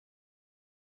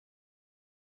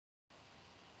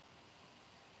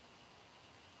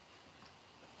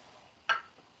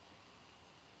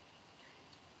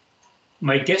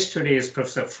My guest today is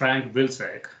Professor Frank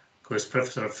Wilczek, who is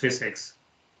Professor of Physics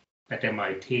at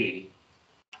MIT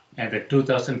and the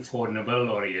 2004 Nobel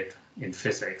Laureate in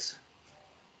Physics.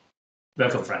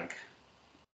 Welcome, Frank.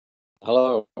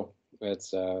 Hello.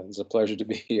 It's a pleasure to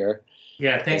be here.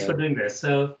 Yeah, thanks for doing this.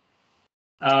 So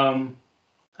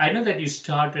I know that you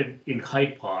started in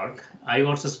Hyde Park. I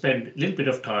also spent a little bit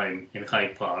of time in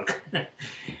Hyde Park,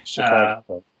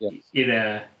 Chicago, yes. in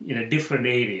a different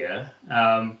area.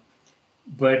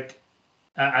 But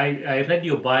I read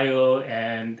your bio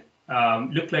and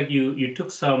looked like you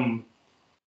took some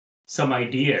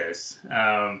ideas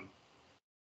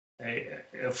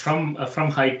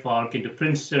from Hyde Park into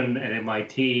Princeton and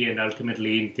MIT and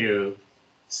ultimately into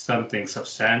something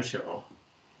substantial.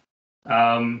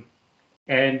 And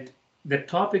the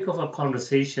topic of our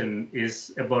conversation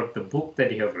is about the book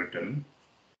that you have written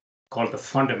called The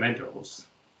Fundamentals,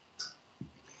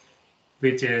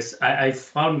 which is, I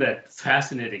found that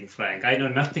fascinating, Frank. I know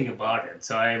nothing about it,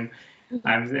 so I'm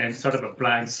sort of a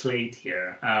blank slate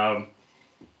here.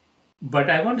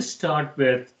 But I want to start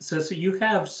with, so you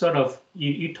have sort of,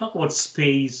 you talk about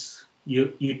space,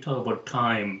 you talk about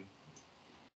time.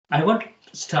 I want to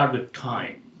start with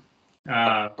time.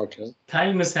 Okay.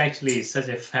 Time is actually such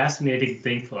a fascinating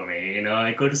thing for me. You know,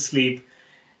 I go to sleep.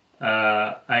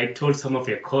 I told some of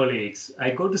your colleagues,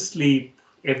 I go to sleep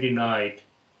every night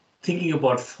thinking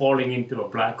about falling into a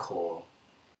black hole.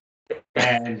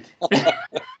 And, and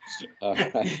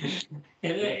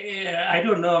I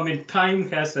don't know. I mean, time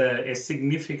has a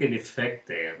significant effect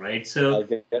there, right? So I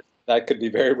guess that could be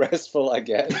very restful, I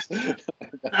guess.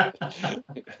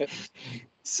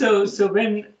 So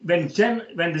when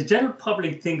the general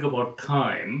public think about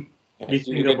time, we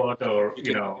think about our,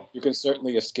 you can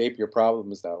certainly escape your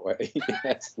problems that way.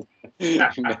 Yes. You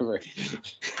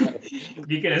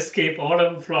can escape all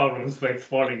of the problems by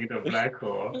falling into a black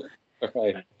hole.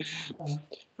 Right.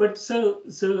 But so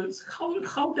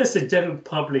how does the general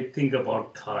public think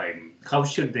about time? How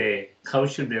should they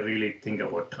really think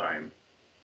about time?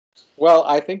 Well,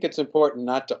 I think it's important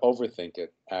not to overthink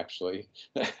it, actually.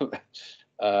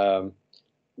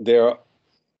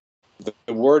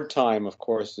 The word time, of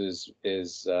course, is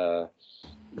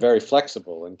very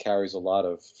flexible and carries a lot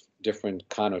of different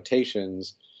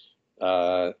connotations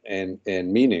and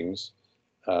meanings.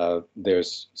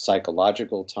 There's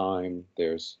psychological time.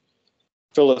 There's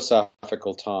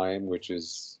philosophical time, which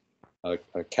is a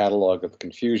catalog of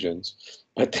confusions.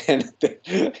 But then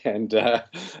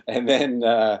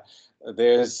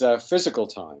there's physical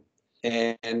time,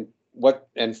 and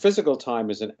physical time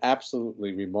is an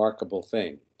absolutely remarkable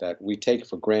thing that we take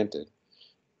for granted.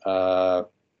 The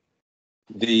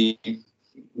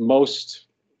most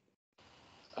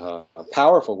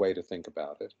powerful way to think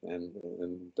about it, and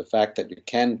the fact that you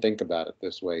can think about it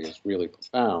this way is really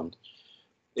profound,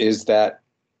 is that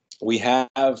we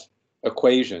have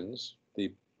equations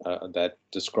that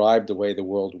describe the way the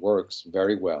world works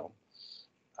very well,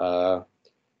 that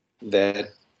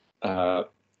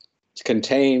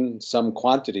contain some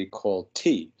quantity called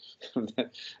t, little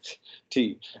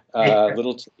t,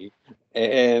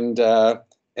 and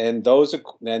those.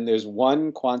 Then there's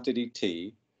one quantity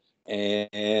t,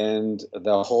 and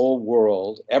the whole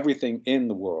world, everything in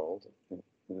the world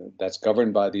that's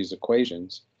governed by these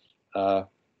equations,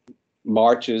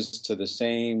 marches to the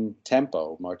same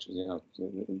tempo.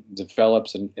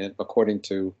 Develops according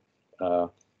to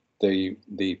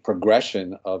the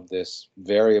progression of this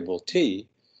variable t,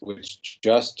 which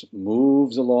just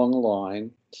moves along a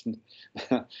line.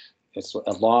 It's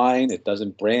a line. It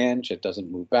doesn't branch. It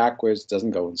doesn't move backwards. It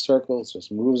doesn't go in circles. It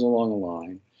just moves along a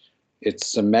line. It's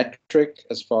symmetric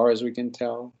as far as we can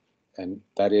tell. And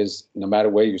that is, no matter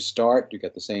where you start, you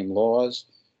get the same laws.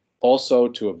 Also,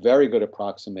 to a very good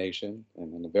approximation,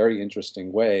 and in a very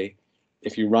interesting way,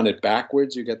 if you run it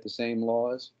backwards, you get the same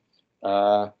laws.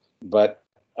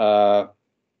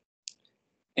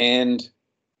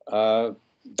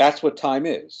 That's what time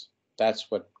is. That's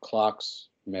what clocks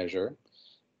measure.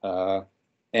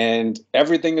 And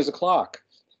everything is a clock.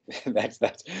 that's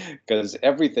because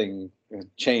everything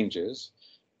changes.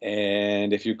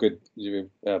 And if you could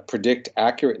predict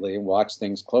accurately and watch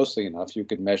things closely enough, you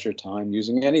could measure time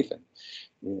using anything.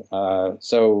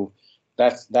 So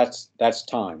that's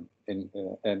time.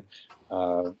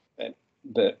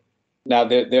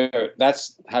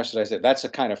 That's, how should I say, that's a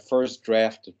kind of first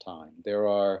draft of time. There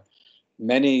are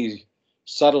many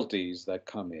subtleties that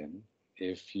come in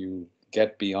if you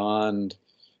get beyond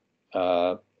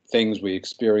things we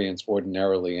experience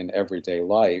ordinarily in everyday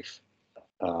life.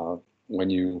 When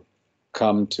you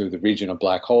come to the region of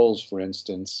black holes, for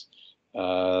instance,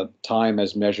 time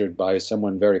as measured by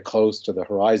someone very close to the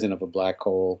horizon of a black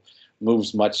hole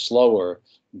moves much slower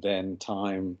than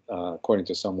time according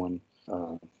to someone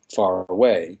far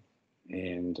away.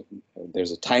 And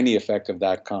there's a tiny effect of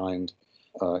that kind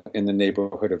in the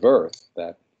neighborhood of Earth,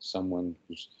 that someone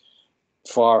who's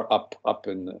far up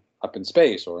in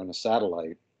space or in a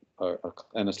satellite, or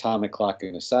an atomic clock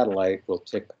in a satellite will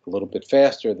tick a little bit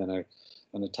faster than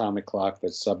an atomic clock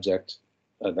that's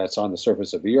that's on the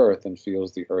surface of the Earth and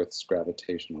feels the Earth's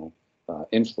gravitational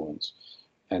influence,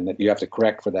 and that you have to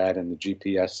correct for that in the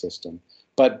GPS system.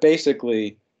 But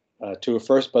basically,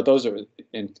 but those are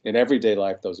in everyday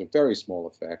life, those are very small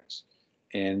effects,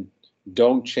 and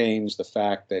don't change the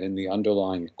fact that in the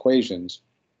underlying equations,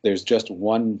 there's just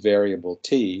one variable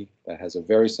t that has a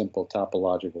very simple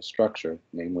topological structure,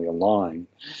 namely a line,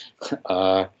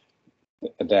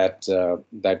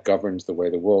 that governs the way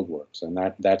the world works, and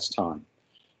that's time.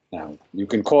 Now, you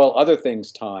can call other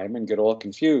things time and get all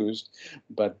confused,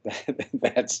 but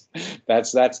that's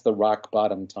the rock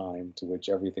bottom time to which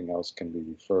everything else can be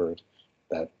referred,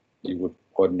 that you would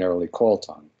ordinarily call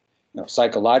time. Now,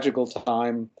 psychological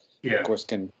time, of course,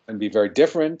 can be very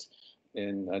different.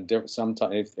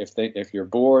 Sometimes, if you're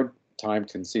bored, time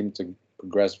can seem to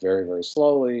progress very, very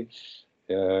slowly.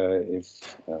 Or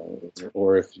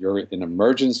if you're in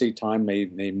emergency, time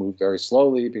may move very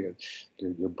slowly because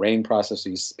your brain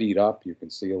processes speed up. You can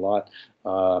see a lot.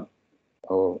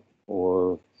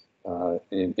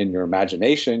 In your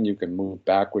imagination, you can move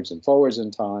backwards and forwards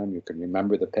in time. You can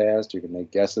remember the past. You can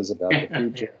make guesses about the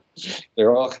future.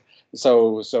 They're all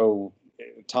so.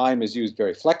 Time is used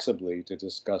very flexibly to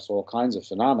discuss all kinds of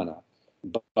phenomena,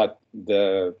 but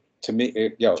to me,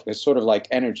 it's sort of like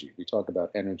energy. We talk about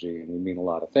energy, and we mean a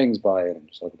lot of things by it. And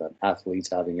you talk about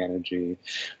athletes having energy.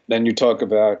 Then you talk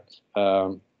about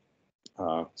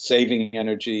saving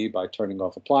energy by turning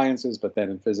off appliances. But then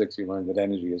in physics, you learn that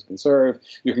energy is conserved.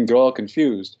 You can get all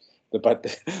confused. But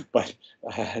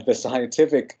the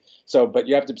scientific. But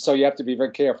you have to be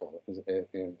very careful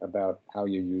about how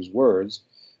you use words.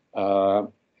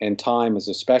 And time is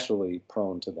especially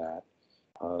prone to that.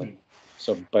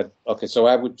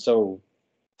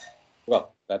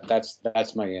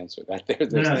 That's my answer.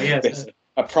 There's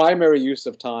a primary use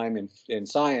of time in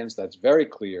science that's very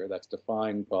clear. That's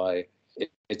defined by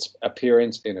its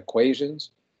appearance in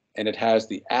equations, and it has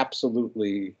the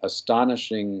absolutely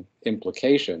astonishing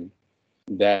implication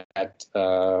that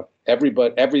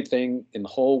everything in the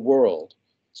whole world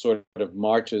sort of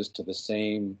marches to the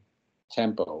same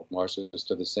tempo, marches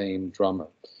to the same drummer.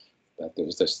 That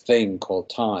there's this thing called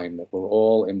time that we're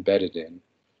all embedded in.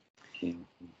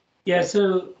 Yeah.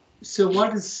 So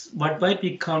what might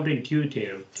be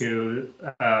counterintuitive to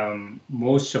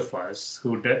most of us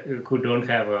who don't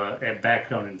have a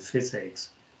background in physics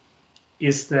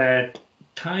is that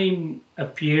time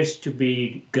appears to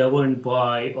be governed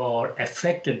by or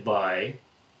affected by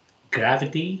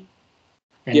gravity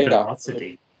and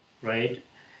velocity, right?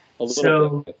 A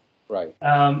little bit. Right.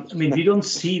 I mean, we don't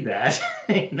see that.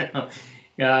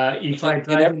 If I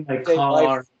drive in my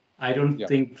car, I don't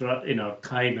think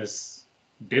time is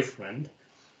different.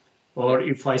 Or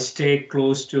if I stay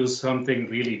close to something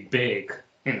really big,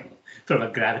 from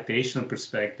a gravitational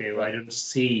perspective, I don't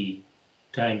see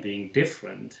time being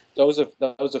different. Those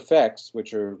effects,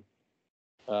 which are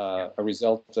a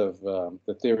result of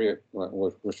the theory,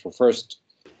 which were first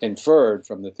inferred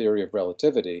from the theory of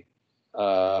relativity,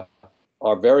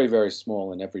 are very, very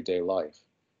small in everyday life.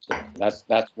 So that's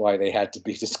why they had to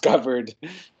be discovered,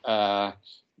 well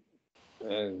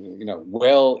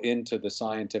into the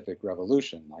scientific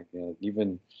revolution. Like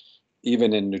even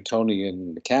in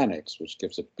Newtonian mechanics, which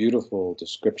gives a beautiful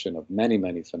description of many,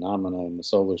 many phenomena in the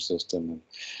solar system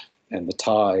and the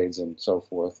tides and so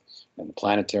forth, and the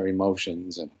planetary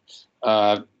motions, and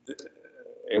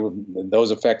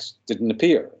those effects didn't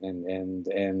appear,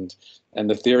 and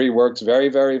the theory works very,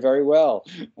 very, very well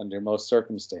under most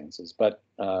circumstances. But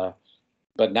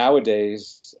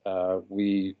nowadays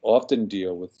we often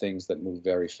deal with things that move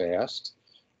very fast,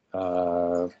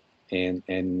 and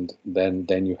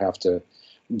then you have to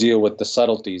deal with the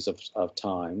subtleties of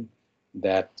time.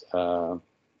 There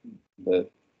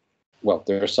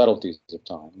are subtleties of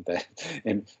time that,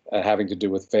 and having to do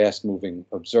with fast-moving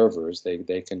observers.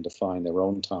 They can define their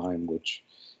own time, which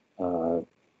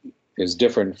is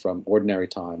different from ordinary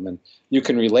time, and you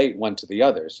can relate one to the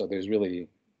other. So they're really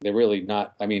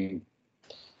not. I mean,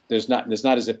 there's not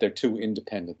as if they're two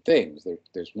independent things.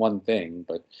 There's one thing,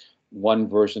 but one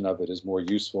version of it is more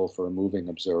useful for a moving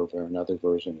observer. Another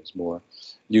version is more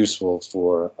useful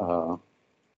for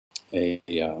a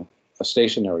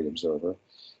stationary observer.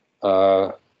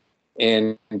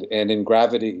 and in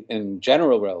gravity, in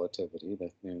general relativity,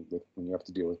 that when you have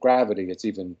to deal with gravity, it's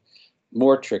even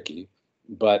more tricky.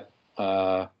 But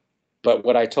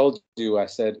what I told you, I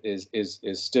said, is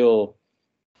still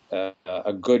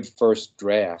a good first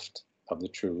draft of the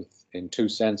truth in two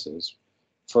senses.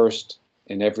 First,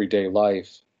 in everyday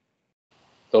life,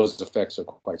 those effects are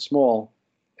quite small,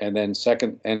 and then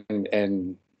second,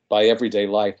 and by everyday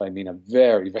life, I mean a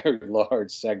very, very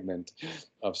large segment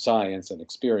of science and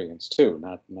experience too,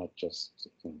 not just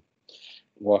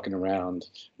walking around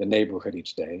the neighborhood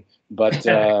each day, but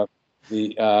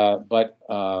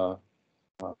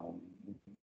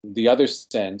the other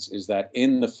sense is that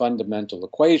in the fundamental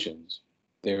equations,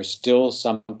 there's still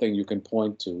something you can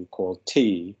point to called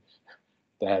T,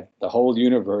 that the whole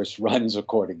universe runs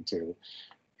according to,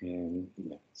 and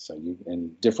so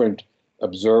different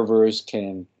observers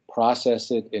can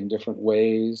process it in different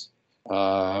ways,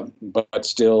 but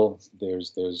still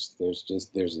there's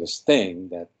this thing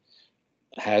that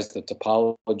has the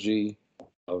topology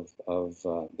of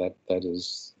that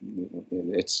is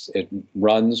it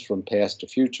runs from past to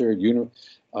future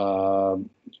along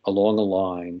a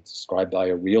line described by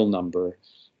a real number,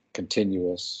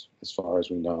 continuous as far as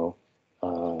we know,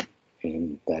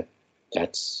 and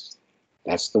that's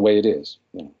the way it is.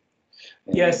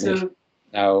 Yeah. So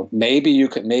now maybe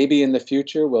in the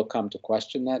future we'll come to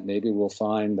question that. Maybe we'll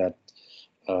find that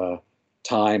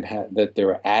that there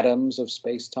are atoms of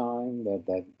space-time,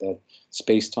 that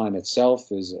space-time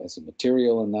itself is as a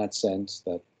material in that sense.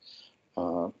 That,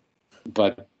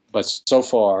 but so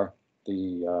far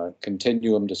the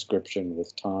continuum description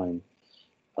with time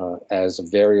as a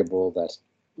variable that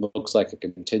looks like a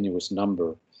continuous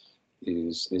number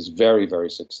is very, very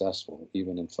successful,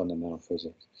 even in fundamental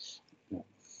physics.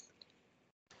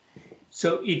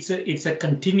 So it's a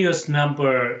continuous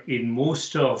number in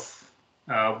most of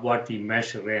what we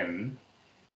measure in.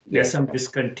 There's some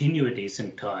discontinuities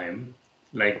in time,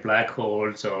 like black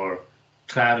holes or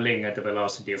traveling at the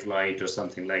velocity of light or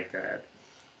something like that.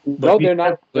 But no,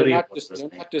 they're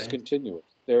not discontinuous.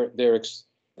 They're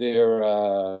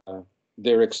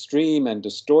extreme and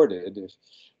distorted. If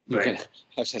you can,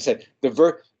 as I said,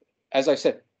 as I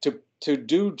said, to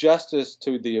do justice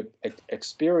to the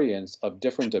experience of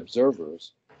different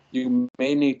observers, you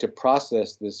may need to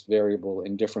process this variable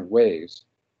in different ways,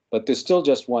 but there's still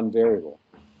just one variable.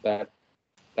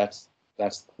 That's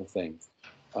the thing.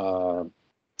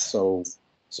 So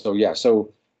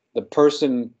the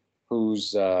person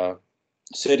who's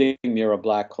sitting near a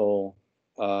black hole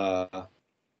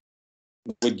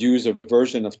would use a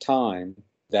version of time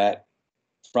that,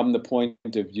 from the point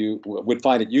of view, would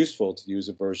find it useful to use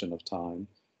a version of time,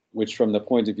 which from the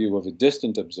point of view of a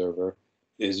distant observer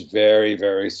is very,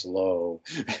 very slow,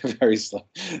 very slow.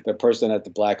 The person at the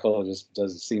black hole just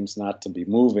seems not to be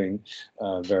moving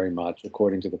very much,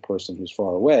 according to the person who's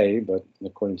far away, but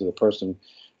according to the person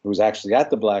who's actually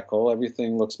at the black hole,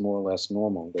 everything looks more or less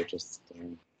normal. They're just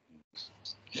And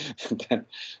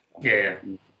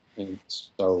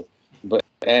so,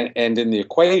 and in the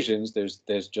equations, there's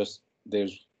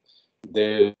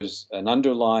an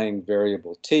underlying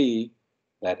variable T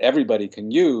that everybody can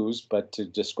use, but to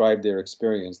describe their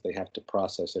experience, they have to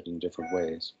process it in different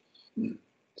ways. You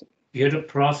have to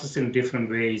process in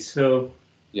different ways. So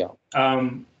yeah.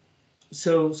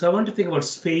 So I want to think about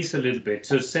space a little bit.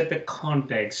 So set the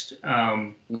context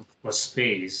for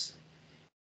space.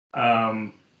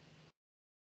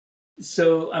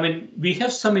 So, I mean, we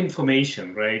have some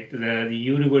information, right? The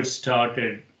universe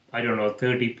started, I don't know,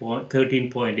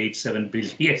 13.87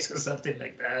 billion years or something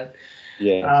like that.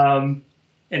 Yeah.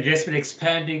 And it has been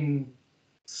expanding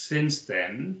since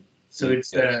then. So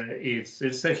it's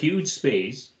a huge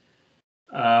space.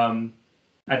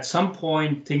 At some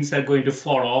point, things are going to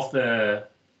fall off the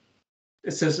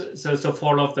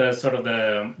fall off the sort of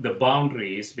the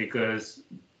boundaries, because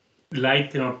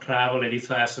light cannot travel any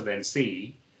faster than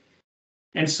C.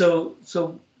 And so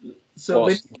when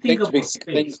you think about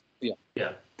space,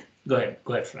 Go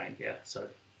ahead, Frank. Yeah, sorry.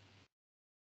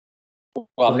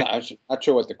 Well, I'm not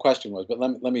sure what the question was, but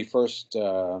let me first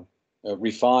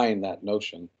refine that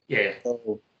notion. Yeah.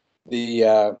 So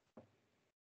the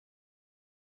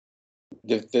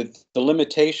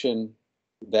limitation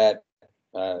that,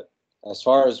 as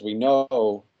far as we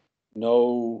know,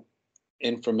 no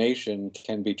information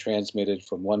can be transmitted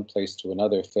from one place to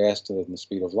another faster than the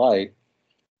speed of light,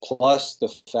 plus the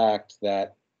fact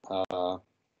that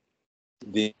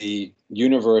the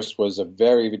universe was a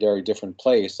very, very different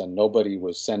place, and nobody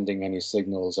was sending any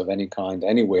signals of any kind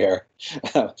anywhere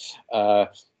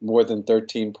more than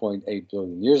 13.8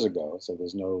 billion years ago. So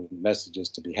there's no messages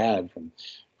to be had from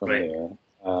there.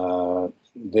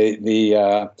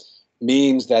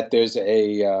 Means that there's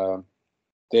a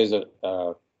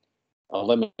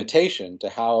limitation to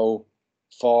how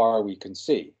far we can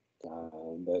see.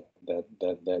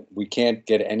 That we can't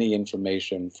get any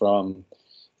information from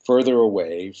further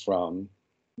away from,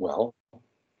 well,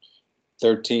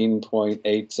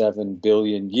 13.87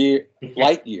 billion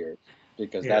light years,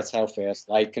 because that's how fast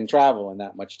light can travel in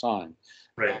that much time.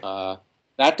 Right.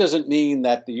 That doesn't mean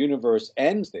that the universe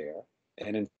ends there.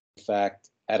 And in fact,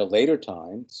 at a later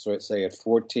time, so let's say at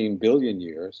 14 billion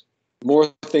years,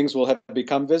 more things will have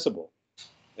become visible.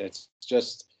 It's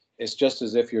just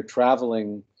as if you're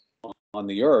traveling on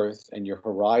the Earth and your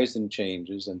horizon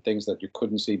changes and things that you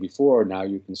couldn't see before, now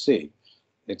you can see.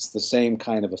 It's the same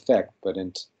kind of effect, but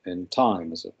in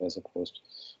time as opposed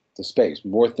to space.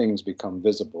 More things become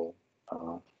visible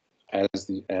as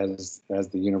the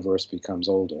universe becomes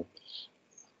older.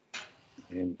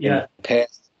 In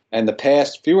the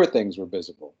past, fewer things were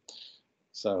visible.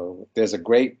 So there's a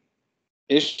great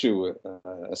issue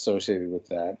associated with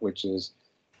that, which is,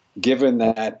 given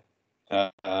that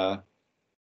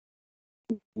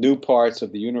new parts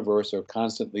of the universe are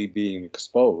constantly being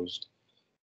exposed,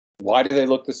 why do they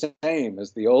look the same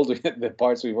as the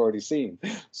parts we've already seen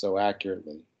so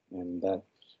accurately? And that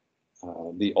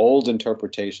the old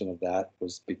interpretation of that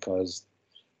was because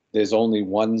there's only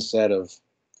one set of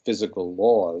physical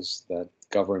laws that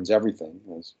governs everything.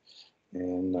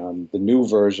 And the new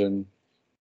version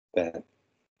that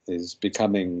is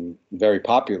becoming very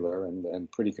popular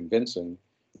and pretty convincing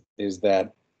is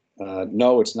that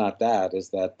no, it's not that, is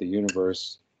that the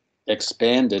universe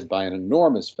expanded by an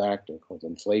enormous factor called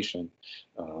inflation,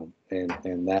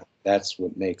 and that's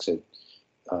what makes it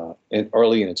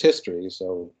early in its history.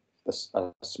 So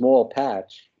a small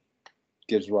patch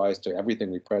gives rise to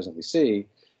everything we presently see,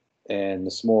 and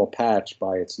the small patch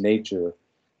by its nature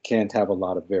can't have a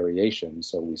lot of variation,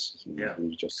 so we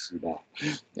just see that.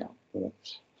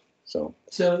 So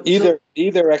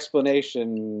either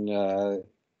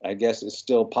explanation I guess is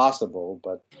still possible,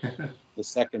 but the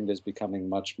second is becoming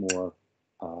much more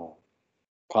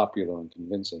popular and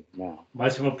convincing now.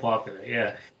 Much more popular,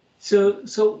 yeah. So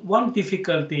one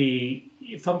difficulty,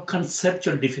 from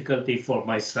conceptual difficulty for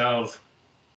myself,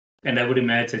 and I would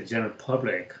imagine general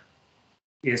public,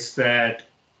 is that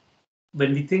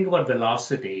when we think about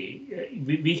velocity,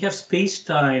 we have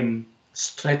space-time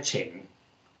stretching,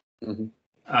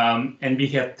 and we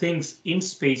have things in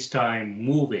space-time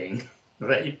moving,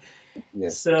 right?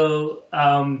 Yes. So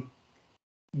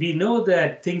we know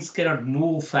that things cannot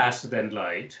move faster than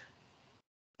light,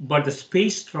 but the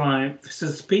space-time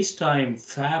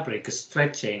fabric is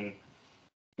stretching,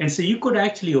 and so you could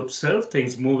actually observe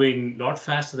things moving a lot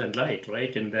faster than light,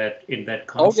 right? In that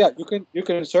concept. Oh yeah, you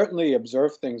can certainly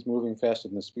observe things moving faster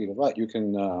than the speed of light. You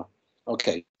can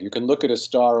you can look at a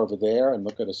star over there and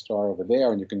look at a star over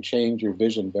there, and you can change your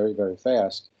vision very, very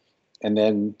fast, and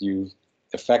then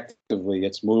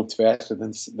it's moved faster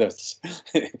than this.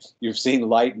 You've seen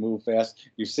light move fast.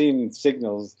 You've seen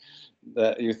signals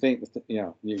that you think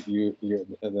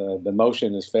the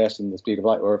motion is faster than the speed of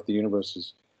light, or if the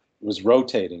universe was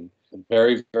rotating,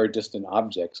 very, very distant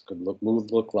objects could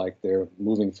look like they're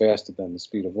moving faster than the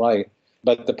speed of light.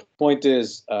 But the point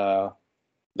is,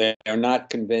 they're not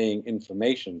conveying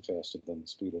information faster than the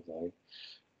speed of light,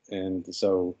 and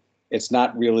so it's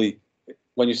not really.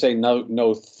 When you say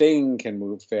no thing can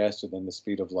move faster than the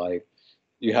speed of light,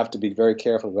 you have to be very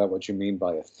careful about what you mean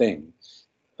by a thing.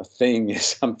 A thing is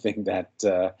something that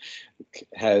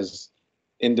has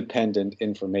independent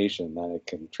information that it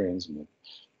can transmit.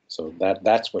 So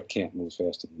that's what can't move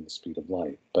faster than the speed of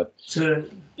light. But so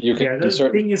you can the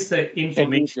thing is the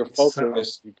information.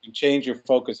 You can change your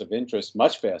focus of interest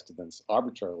much faster than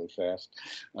arbitrarily fast.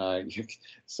 Or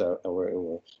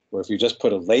if you just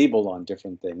put a label on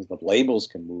different things, the labels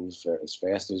can move as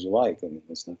fast as you like. And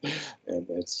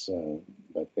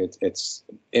it's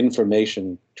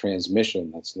information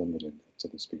transmission that's limited to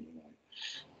the speed of light.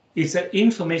 It's an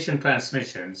information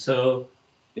transmission. So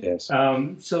yes.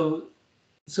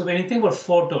 So when you think about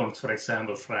photons, for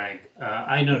example, Frank,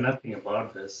 I know nothing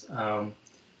about this.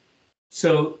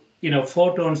 So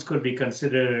photons could be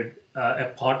considered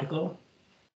a particle.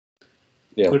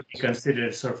 Could be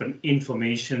considered sort of an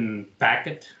information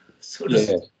packet, so to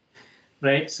speak,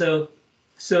 right? So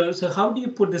how do you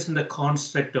put this in the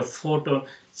construct of photon?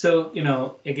 So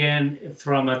again,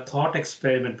 from a thought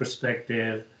experiment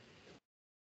perspective,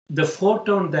 the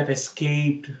photon that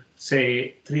escaped,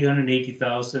 say,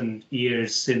 380,000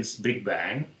 years since Big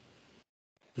Bang,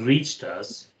 reached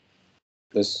us.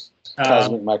 This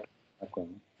cosmic microwave.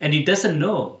 And it doesn't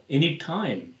know any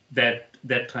time that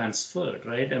transferred,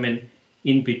 right? I mean,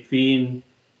 in between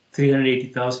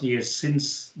 380,000 years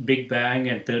since Big Bang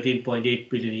and 13.8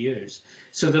 billion years.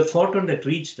 So the photon that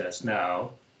reached us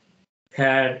now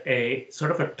had a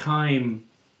sort of a time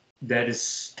that is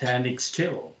standing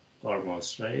still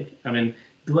almost, right? I mean,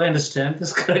 do I understand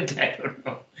this correctly? I don't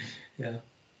know. Yeah.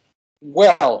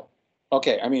 Well,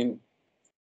 okay. I mean,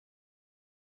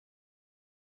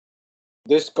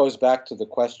 this goes back to the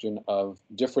question of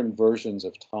different versions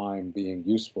of time being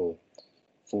useful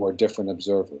for different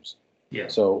observers. Yeah.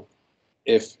 So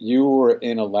if you were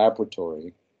in a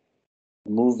laboratory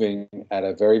moving at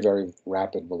a very, very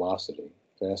rapid velocity,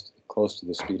 fast, close to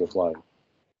the speed of light,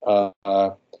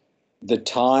 the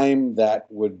time that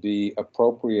would be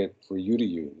appropriate for you to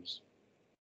use,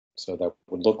 so that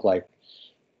would look like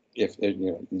if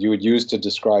you would use to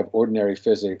describe ordinary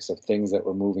physics of things that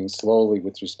were moving slowly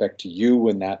with respect to you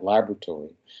in that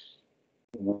laboratory,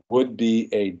 would be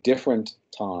a different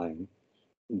time.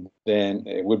 Then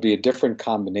it would be a different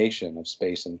combination of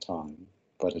space and time,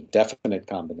 but a definite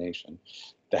combination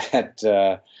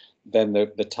that than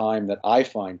the time that I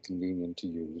find convenient to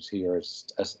use here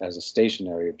as a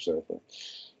stationary observer.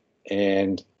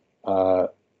 And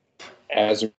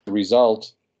as a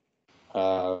result,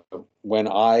 when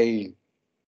I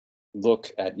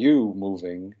look at you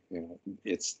moving,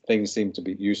 things seem to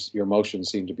be, your motions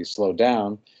seem to be slowed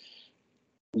down.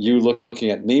 You looking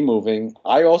at me moving,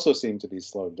 I also seem to be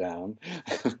slowed down.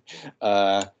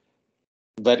 But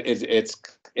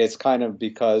it's kind of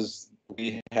because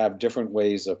we have different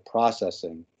ways of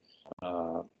processing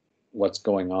what's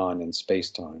going on in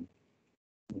space-time,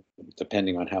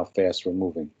 depending on how fast we're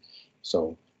moving.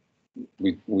 So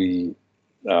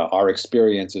our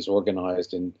experience is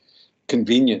organized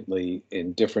conveniently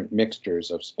in different mixtures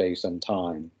of space and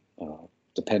time,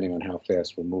 depending on how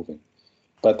fast we're moving.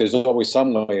 But there's always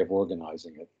some way of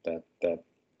organizing it that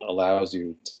allows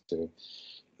you to,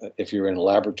 if you're in a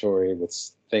laboratory with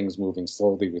things moving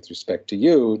slowly with respect to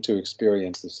you, to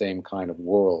experience the same kind of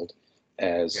world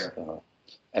as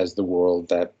the world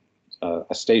that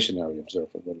a stationary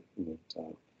observer would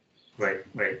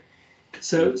Right.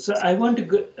 So I want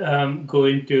to go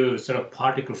into sort of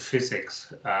particle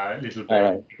physics a little bit.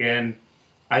 Right. Again,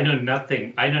 I know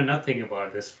nothing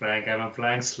about this, Frank. I'm a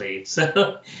blank slate.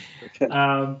 So,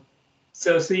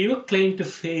 so your claim to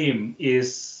fame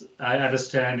is, I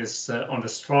understand, is on the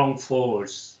strong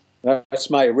force. That's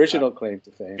my original claim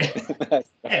to fame.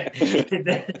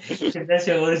 That's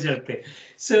your original claim.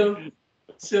 So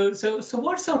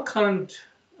what's our current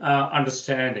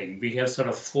understanding? We have sort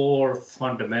of four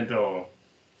fundamental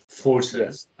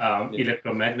forces: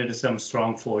 electromagnetism,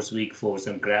 strong force, weak force,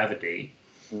 and gravity.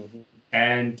 Mm-hmm.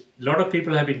 And a lot of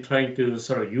people have been trying to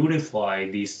sort of unify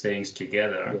these things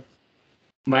together. Yeah.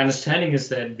 My understanding is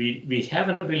that we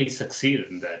haven't really succeeded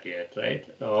in that yet, right?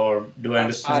 Or do I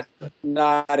understand?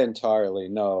 Not entirely.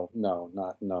 No.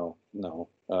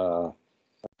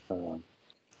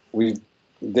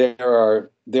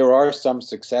 There are some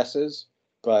successes,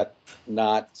 but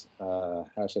not.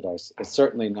 How should I say? It's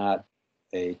certainly not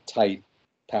a tight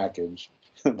package.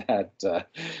 That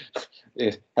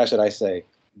how should I say?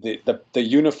 The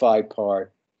unified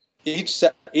part.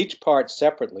 Each part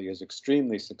separately is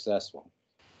extremely successful.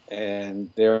 And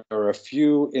there are a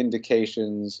few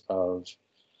indications of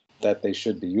that they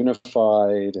should be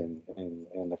unified, and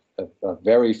a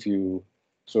very few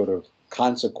sort of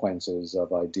consequences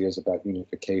of ideas about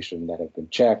unification that have been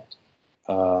checked.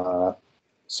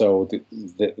 So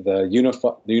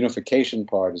the unification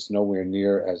part is nowhere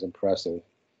near as impressive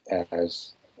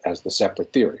as the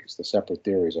separate theories. The separate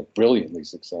theories are brilliantly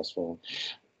successful,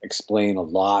 explain a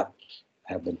lot,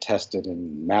 have been tested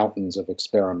in mountains of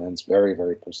experiments very,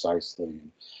 very precisely.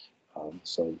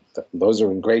 So those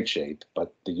are in great shape,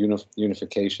 but the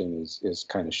unification is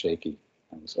kind of shaky.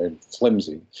 It's very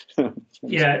flimsy.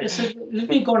 Yeah, so let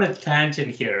me go on a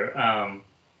tangent here. I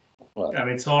mean,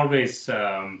 it's always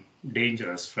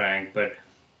dangerous, Frank, but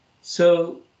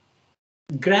so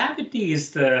gravity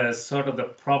is the sort of the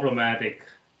problematic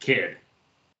kid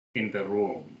in the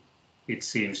room, it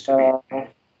seems to be.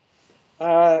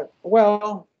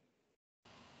 Well,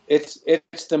 it's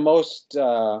the most,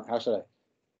 how should I,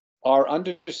 our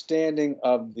understanding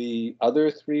of the other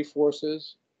three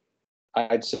forces,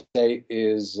 I'd say,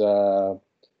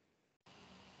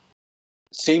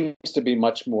 seems to be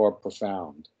much more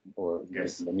profound. Or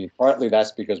yes. I mean, partly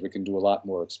that's because we can do a lot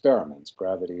more experiments.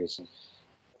 Gravity is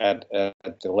at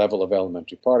the level of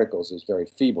elementary particles is very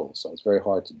feeble, so it's very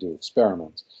hard to do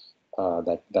experiments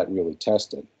that really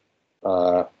test it.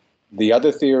 The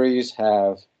other theories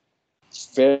have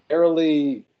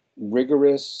fairly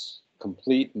rigorous,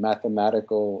 complete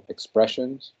mathematical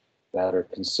expressions that are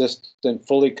consistent,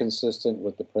 fully consistent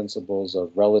with the principles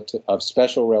of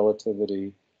special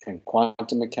relativity and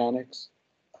quantum mechanics.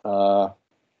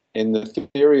 In the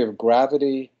theory of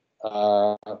gravity,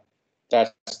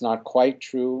 that's not quite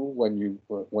true when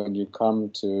you come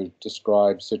to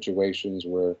describe situations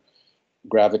where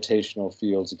gravitational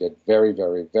fields get very,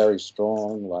 very, very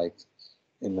strong, like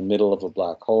in the middle of a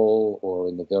black hole or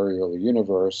in the very early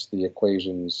universe. The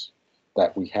equations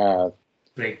that we have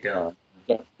break down.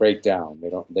 Break down.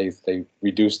 They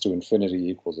reduce to infinity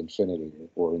equals infinity,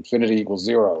 or infinity equals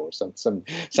zero, or something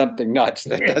nuts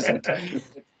that doesn't.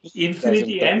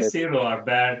 Infinity and zero are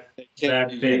bad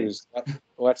things.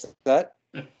 What's that?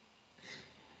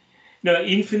 No,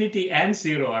 infinity and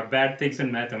zero are bad things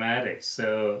in mathematics.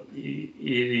 So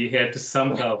you had to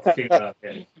somehow figure out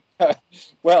that.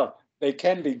 Well, they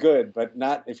can be good, but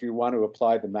not if you want to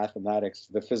apply the mathematics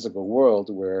to the physical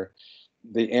world, where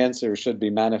the answer should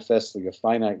be manifestly a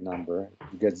finite number.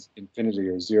 If it gets infinity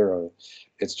or zero,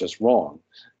 it's just wrong.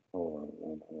 Or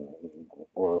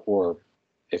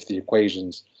if the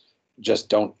equations just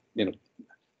don't,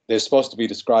 they're supposed to be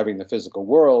describing the physical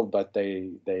world, but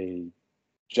they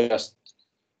just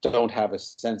don't have a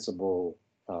sensible,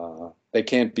 they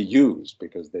can't be used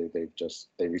because they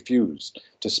refuse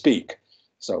to speak.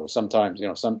 So sometimes,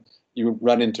 you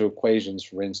run into equations,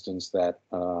 for instance, that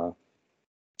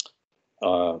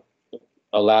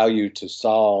allow you to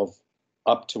solve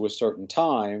up to a certain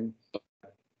time, but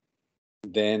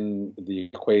then the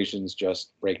equations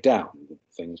just break down.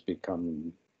 Things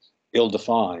become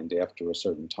ill-defined after a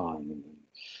certain time.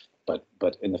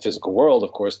 But in the physical world,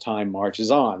 of course, time marches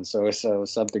on. So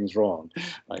something's wrong,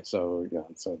 right? So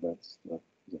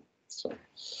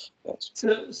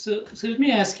let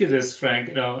me ask you this, Frank.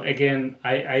 Again,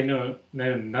 I know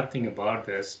nothing about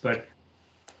this, but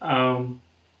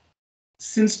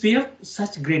since we have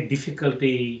such great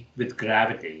difficulty with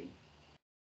gravity,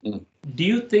 do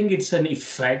you think it's an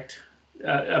effect?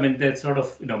 There's sort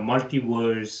of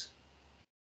multiverse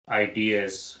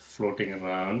ideas floating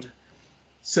around.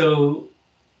 So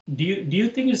do you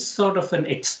think it's sort of an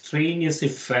extraneous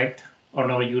effect on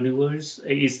our universe?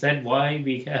 Is that why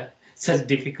we have such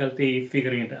difficulty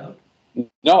figuring it out?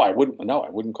 No, I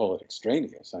wouldn't call it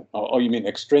extraneous. You mean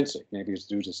extrinsic? Maybe it's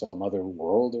due to some other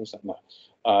world or something.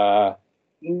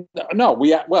 No,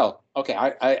 okay.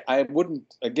 I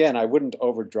wouldn't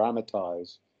over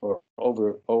dramatize or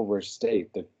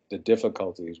overstate the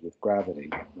difficulties with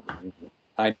gravity.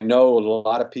 I know a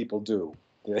lot of people do.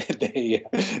 They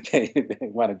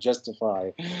want to justify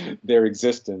their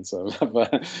existence of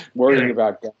worrying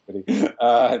about gravity.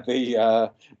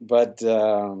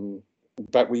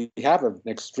 But we have an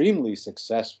extremely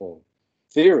successful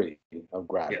theory of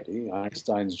gravity,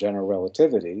 Einstein's general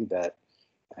relativity, that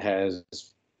has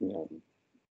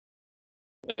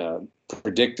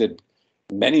predicted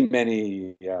many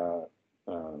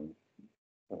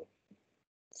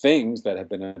things that have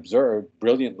been observed,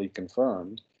 brilliantly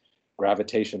confirmed: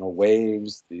 gravitational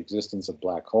waves, the existence of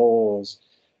black holes,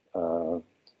 the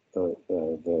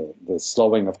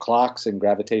slowing of clocks in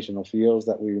gravitational fields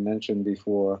that we mentioned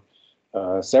before,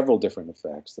 several different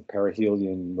effects, the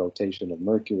perihelion rotation of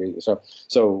Mercury.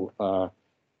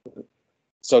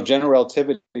 So general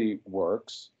relativity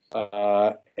works,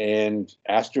 and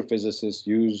astrophysicists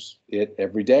use it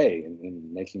every day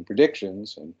in making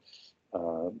predictions, and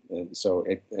so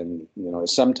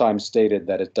it's sometimes stated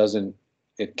that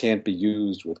it can't be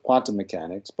used with quantum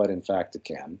mechanics, but in fact it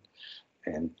can,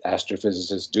 and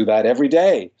astrophysicists do that every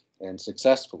day and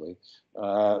successfully.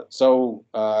 But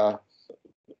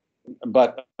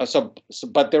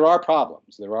there are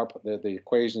problems. The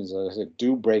equations, as I said,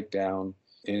 do break down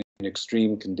in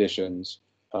extreme conditions.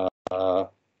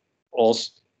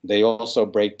 They also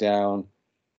break down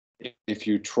if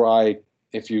you try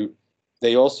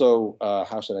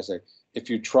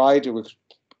to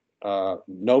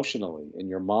notionally in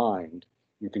your mind,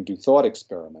 you can do thought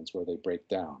experiments where they break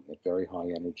down at very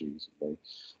high energies.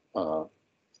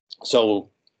 So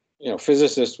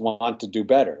physicists want to do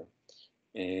better,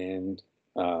 and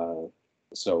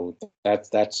so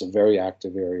that's a very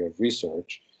active area of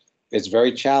research. It's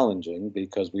very challenging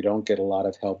because we don't get a lot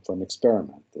of help from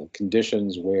experiment. The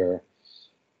conditions where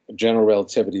general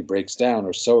relativity breaks down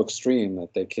are so extreme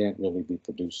that they can't really be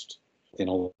produced in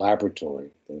a laboratory.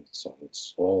 So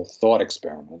it's all thought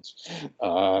experiments.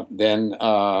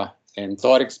 And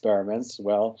thought experiments,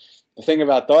 well, the thing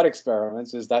about thought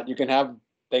experiments is that you don't have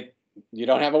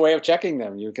a way of checking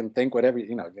them. You can think whatever,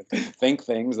 think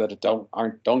things that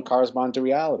don't correspond to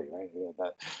reality, right?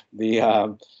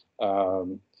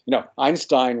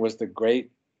 Einstein was the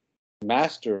great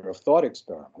master of thought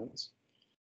experiments,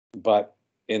 but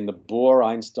in the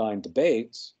Bohr-Einstein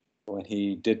debates, when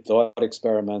he did thought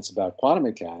experiments about quantum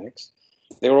mechanics,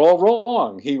 they were all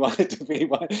wrong. He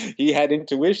had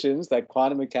intuitions that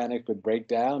quantum mechanics would break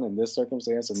down in this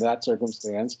circumstance and that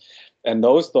circumstance, and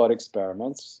those thought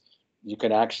experiments you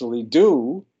can actually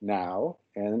do now,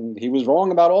 and he was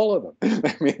wrong about all of them.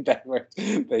 I mean,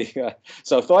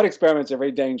 so thought experiments are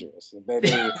very dangerous.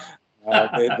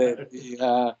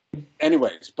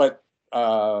 Anyways, but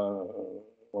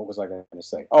what was I going to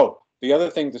say? Oh, the other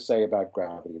thing to say about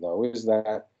gravity, though, is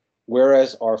that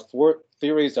whereas our four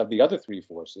theories of the other three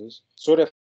forces sort of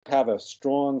have a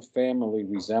strong family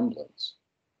resemblance,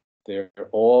 they're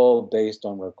all based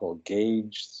on what are called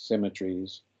gauge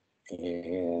symmetries,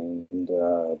 and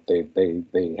they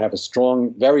have a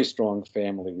strong, very strong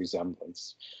family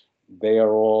resemblance. They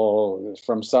are all,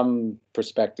 from some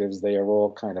perspectives, they are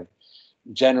all kind of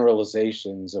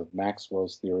generalizations of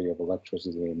Maxwell's theory of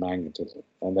electricity and magnetism,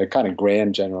 and they're kind of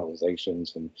grand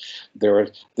generalizations, and there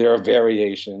are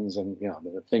variations, and there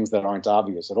are things that aren't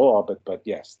obvious at all. But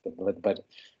yes, but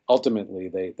ultimately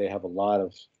they have a lot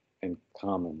of in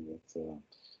common with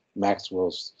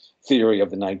Maxwell's theory of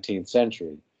the 19th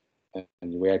century.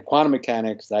 And we had quantum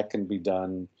mechanics that can be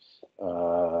done.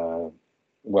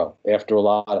 Well, after a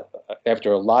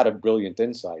lot of brilliant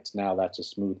insights, now that's a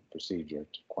smooth procedure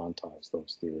to quantize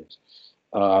those theories.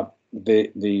 But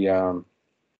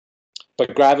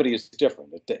gravity is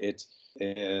different. It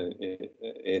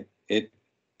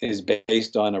is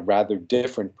based on a rather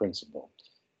different principle.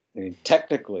 I mean,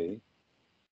 technically,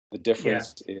 the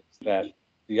difference is that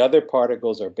the other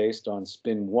particles are based on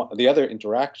spin one. The other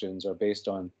interactions are based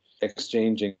on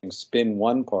exchanging spin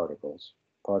one particles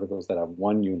that have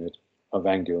 1 unit of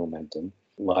angular momentum,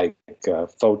 like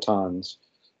photons,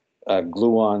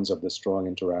 gluons of the strong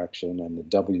interaction, and the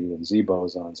W and Z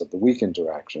bosons of the weak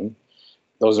interaction.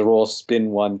 Those are all spin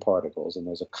one particles, and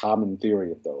there's a common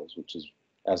theory of those, which is,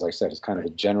 as I said, is kind of a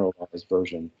generalized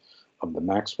version of the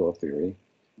Maxwell theory.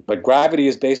 But gravity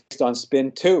is based on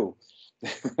spin two.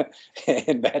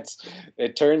 And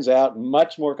it turns out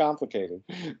much more complicated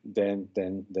than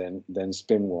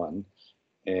spin one,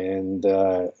 and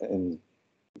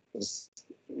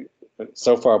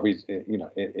so far it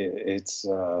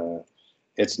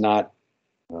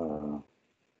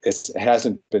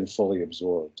hasn't been fully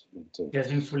absorbed. It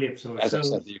hasn't been fully absorbed. As I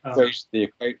said,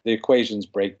 the equations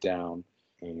break down,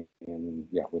 and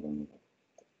within.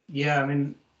 Yeah, I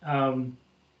mean,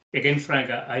 again, Frank,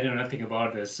 I know nothing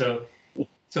about this, So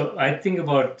I think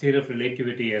about theory of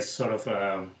relativity as sort of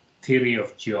a theory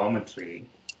of geometry.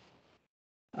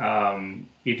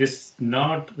 It is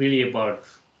not really about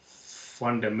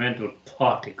fundamental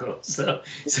particles. But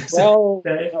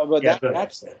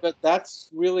that's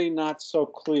really not so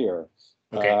clear.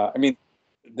 Okay. I mean,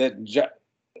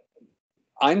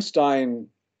 Einstein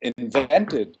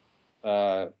invented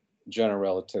general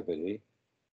relativity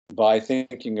by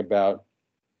thinking about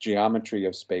geometry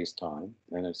of space-time,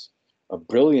 and it's a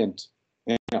brilliant,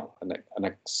 an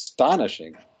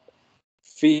astonishing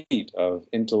feat of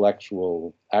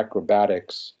intellectual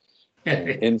acrobatics and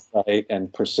insight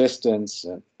and persistence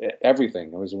and everything.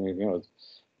 It was,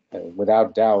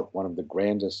 without doubt, one of the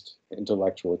grandest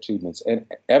intellectual achievements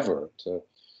ever to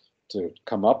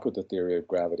come up with the theory of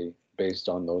gravity based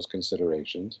on those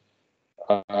considerations.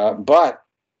 But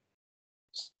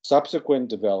subsequent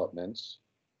developments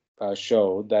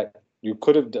showed that you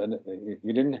could have done.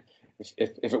 You didn't.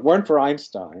 If it weren't for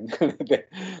Einstein,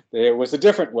 there was a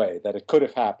different way that it could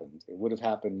have happened. It would have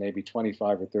happened maybe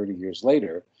 25 or 30 years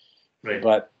later. Right.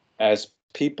 But as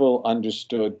people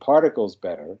understood particles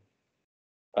better,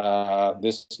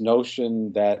 this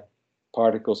notion that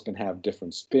particles can have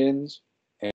different spins,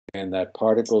 and that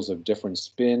particles of different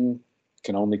spin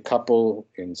can only couple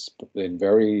in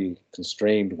very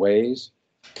constrained ways,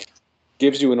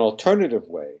 gives you an alternative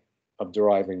way of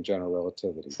deriving general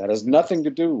relativity. That has nothing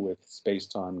to do with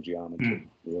space-time geometry.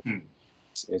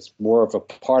 It's more of a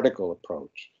particle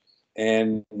approach.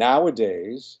 And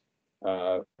nowadays,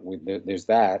 there's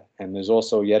that, and there's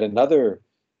also yet another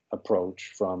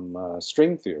approach from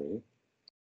string theory,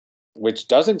 which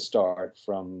doesn't start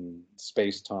from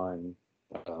space-time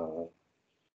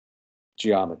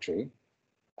geometry.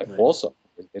 Right. Also,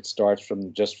 it starts from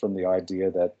the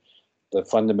idea that the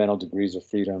fundamental degrees of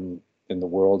freedom in the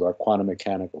world are quantum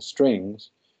mechanical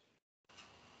strings,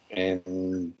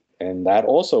 and that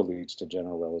also leads to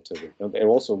general relativity. It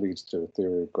also leads to a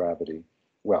theory of gravity.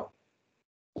 Well,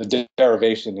 the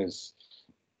derivation is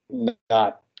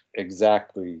not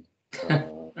exactly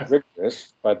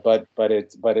rigorous, but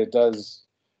it's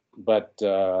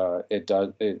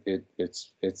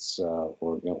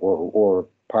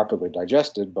properly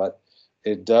digested. But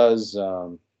it does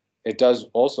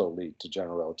also lead to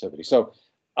general relativity. So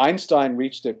Einstein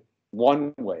reached it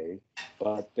one way,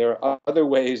 but there are other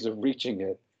ways of reaching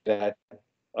it that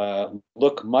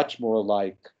look much more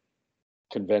like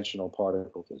conventional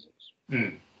particle physics.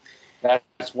 Mm.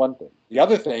 That's one thing. The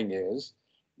other thing is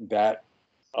that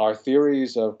our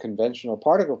theories of conventional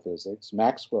particle physics,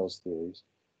 Maxwell's theories,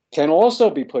 can also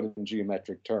be put in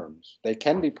geometric terms. They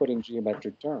can be put in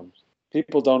geometric terms.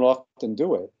 People don't often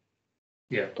do it,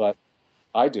 Yeah. but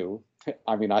I do.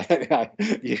 I mean,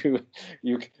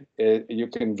 you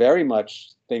can very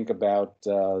much think about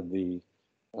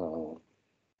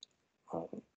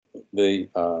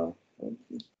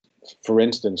for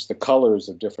instance, the colors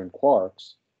of different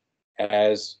quarks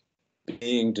as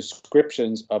being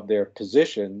descriptions of their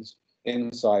positions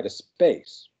inside a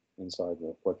space, inside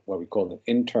what we call an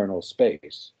internal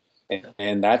space,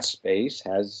 and that space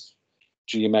has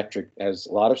a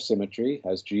lot of symmetry,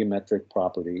 has geometric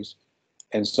properties,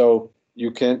 and so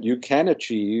you can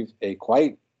achieve a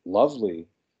quite lovely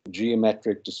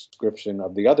geometric description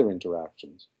of the other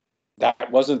interactions.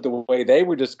 That wasn't the way they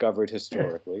were discovered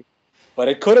historically, but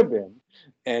it could have been.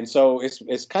 And so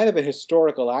it's kind of a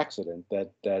historical accident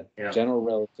that general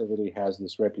relativity has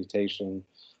this reputation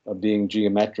of being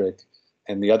geometric,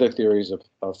 and the other theories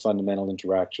of fundamental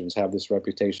interactions have this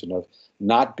reputation of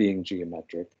not being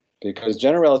geometric, because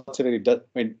general relativity,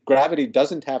 gravity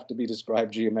doesn't have to be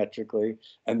described geometrically,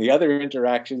 and the other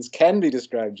interactions can be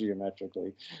described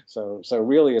geometrically. So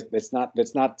really, it's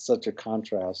not such a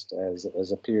contrast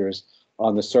as appears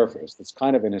on the surface. It's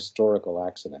kind of an historical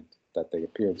accident that they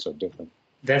appeared so different.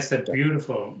 That's a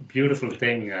beautiful, beautiful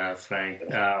thing, Frank.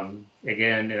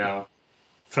 Again,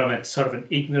 from a sort of an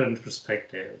ignorant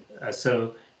perspective.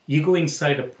 So you go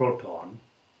inside a proton,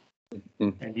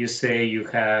 and you say you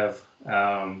have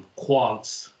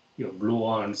quarks, your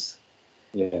gluons.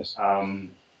 Yes.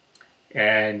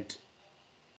 And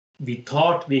we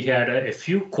thought we had a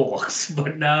few quarks,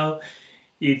 but now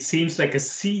it seems like a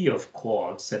sea of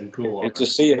quarks and gluons. It's a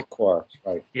sea of quarks,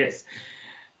 right? Yes.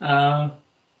 Quarks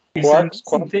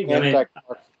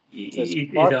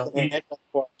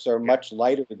are much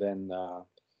lighter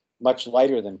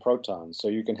than protons, so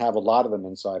you can have a lot of them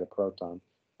inside a proton.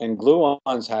 And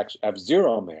gluons have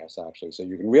zero mass, actually, so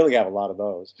you can really have a lot of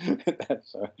those.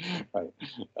 That's right.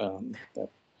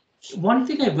 One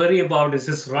thing I worry about is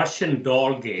this Russian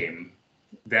doll game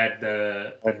that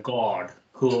the god,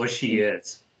 whoever she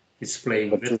is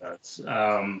playing with us.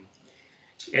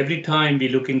 Every time we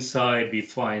look inside, we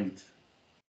find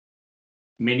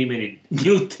many, many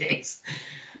new things.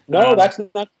 No, that's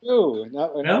not true.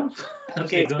 No?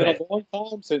 Okay, it's been a long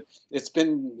time since it's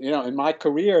been, in my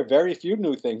career, very few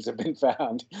new things have been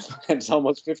found. It's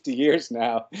almost 50 years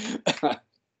now.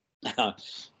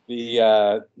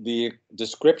 The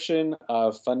description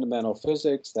of fundamental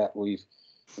physics that we've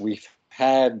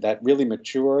had that really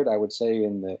matured, I would say,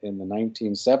 in the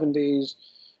 1970s,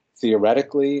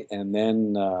 theoretically, and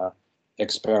then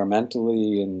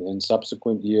experimentally in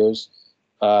subsequent years,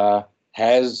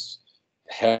 has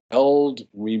held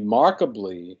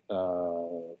remarkably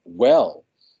well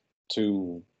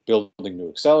to building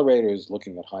new accelerators,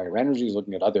 looking at higher energies,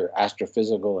 looking at other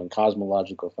astrophysical and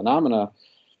cosmological phenomena.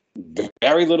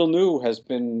 Very little new has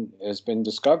been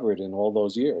discovered in all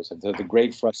those years. The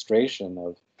great frustration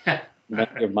of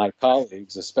many of my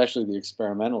colleagues, especially the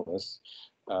experimentalists,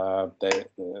 and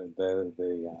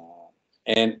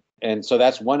so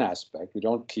that's one aspect. You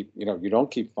don't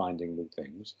keep finding new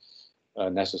things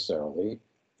necessarily,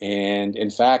 and in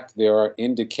fact, there are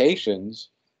indications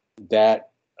that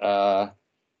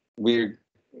we're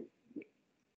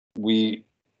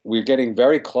getting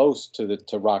very close to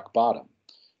rock bottom,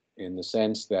 in the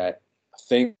sense that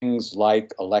things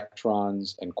like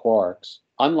electrons and quarks,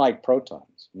 unlike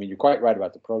protons, I mean, you're quite right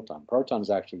about the proton. Proton is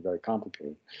actually very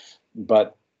complicated,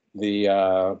 but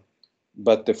the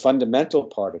fundamental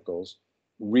particles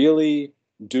really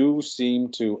do seem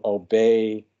to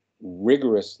obey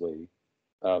rigorously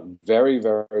very,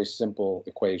 very simple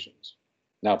equations.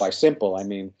 Now, by simple, I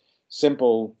mean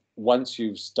simple once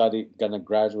you've done a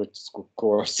graduate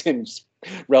course in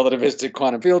relativistic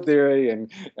quantum field theory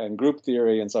and group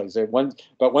theory and so on.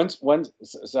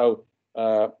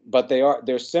 But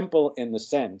they're simple in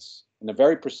a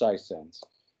very precise sense,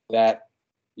 that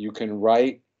you can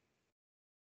write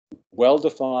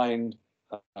well-defined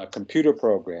computer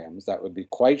programs that would be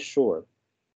quite short,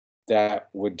 that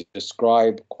would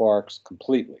describe quarks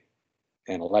completely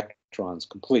and electrons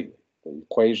completely. The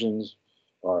equations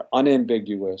are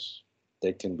unambiguous.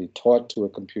 They can be taught to a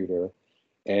computer,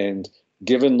 and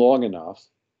given long enough,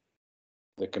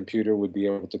 the computer would be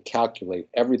able to calculate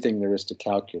everything there is to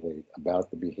calculate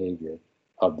about the behavior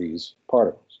of these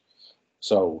particles.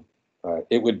 So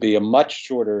it would be a much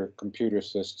shorter computer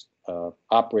system,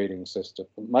 operating system,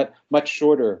 much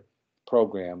shorter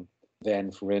program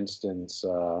than, for instance,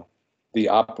 the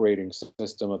operating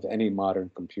system of any modern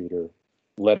computer,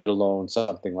 let alone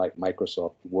something like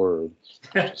Microsoft Word.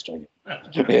 A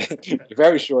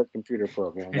very short computer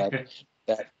program.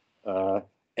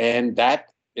 And that,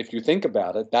 if you think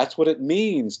about it, that's what it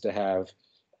means to have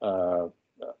an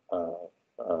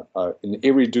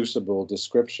irreducible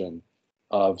description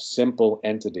of simple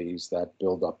entities that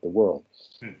build up the world.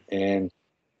 And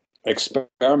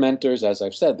experimenters, as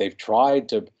I've said, they've tried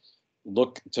to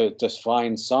look to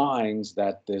find signs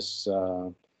that these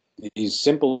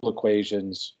simple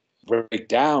equations break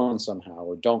down somehow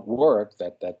or don't work,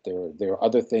 that there are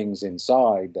other things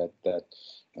inside that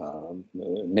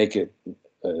make it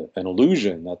an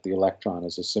illusion that the electron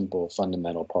is a simple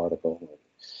fundamental particle.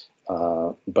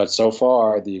 But so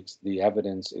far, the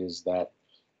evidence is that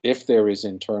if there is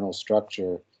internal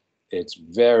structure, it's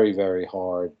very, very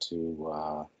hard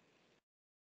to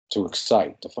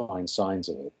excite, to find signs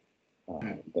of it.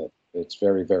 That it's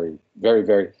very, very, very,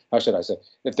 very, how should I say?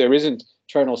 If there isn't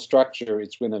internal structure,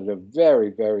 it's within a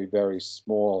very, very, very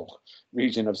small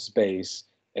region of space,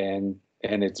 and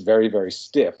it's very, very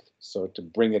stiff. So to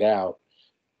bring it out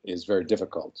is very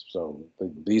difficult. So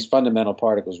these fundamental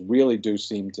particles really do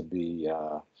seem to be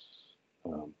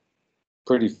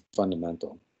pretty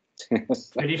fundamental.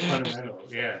 Pretty fundamental,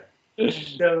 yeah.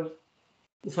 So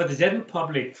for the general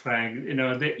public, Frank,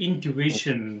 the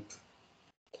intuition,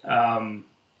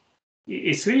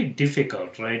 it's really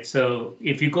difficult, right? So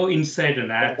if you go inside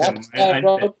an atom,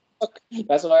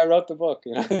 that's why I wrote the book.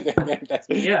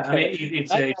 Yeah, I mean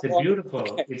it's a beautiful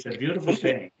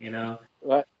thing,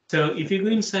 Right. So if you go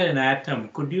inside an atom,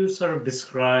 could you sort of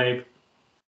describe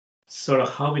sort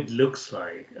of how it looks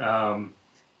like?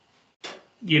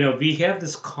 We have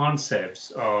these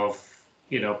concepts of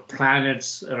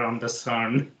planets around the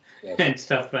sun, yes, and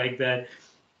stuff like that,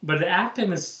 but the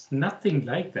atom is nothing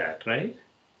like that, right?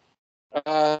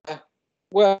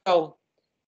 Well,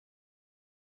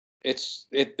 it's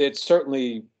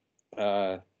certainly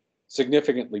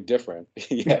significantly different.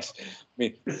 Yes, I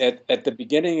mean at the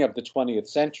beginning of the 20th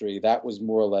century, that was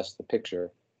more or less the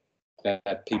picture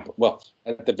that people. Well,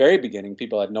 at the very beginning,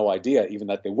 people had no idea even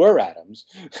that there were atoms.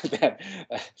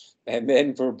 And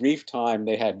then for a brief time,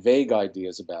 they had vague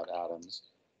ideas about atoms.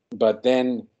 But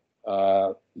then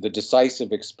the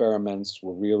decisive experiments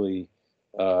were really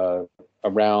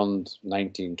around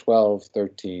 1912,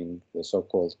 13, the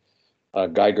so-called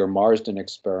Geiger-Marsden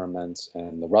experiments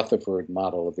and the Rutherford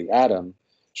model of the atom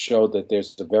showed that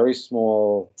there's a very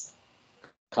small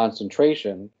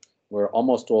concentration where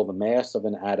almost all the mass of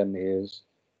an atom is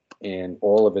and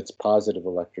all of its positive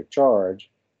electric charge,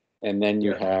 and then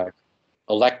you have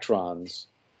electrons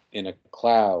in a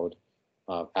cloud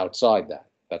outside that.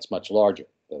 That's much larger.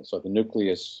 So the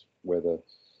nucleus, where the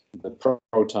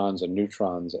protons and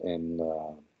neutrons and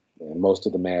most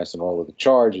of the mass and all of the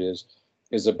charge is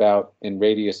about, in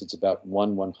radius, it's about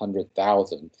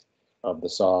 1/100,000th of the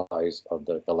size of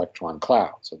the electron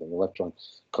cloud. So the electron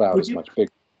cloud is much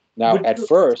bigger. Now, at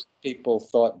first, people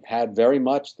had very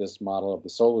much this model of the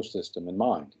solar system in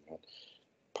mind. You had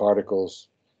particles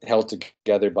held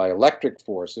together by electric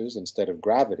forces instead of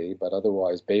gravity, but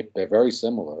otherwise they're very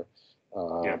similar.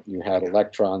 You had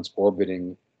electrons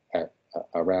orbiting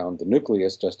around the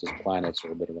nucleus, just as planets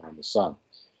orbit around the sun.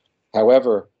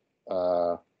 However,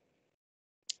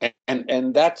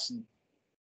 and that's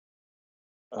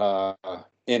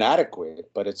inadequate,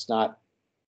 but it's not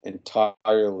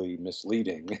entirely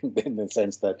misleading in the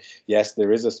sense that yes,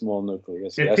 there is a small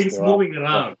nucleus. Yes, things moving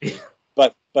around.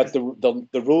 But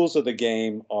the rules of the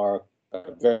game are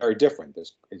very different.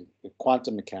 There's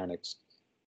quantum mechanics.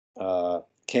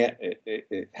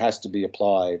 It has to be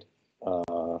applied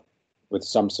with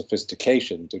some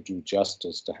sophistication to do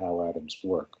justice to how atoms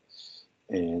work,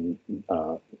 and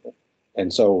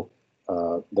so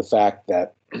the fact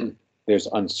that there's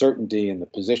uncertainty in the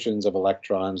positions of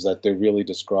electrons, that they're really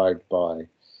described by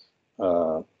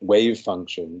wave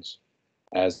functions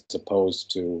as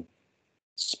opposed to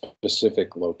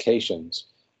specific locations,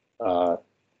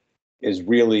 is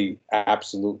really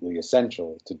absolutely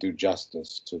essential to do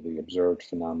justice to the observed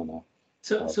phenomena.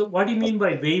 So what do you mean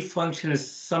by wave function is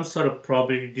some sort of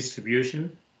probability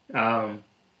distribution?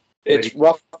 It's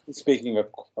roughly speaking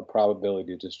a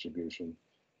probability distribution.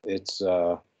 It's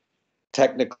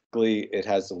technically it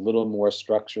has a little more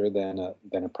structure than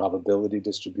a probability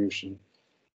distribution.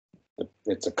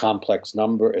 it's a complex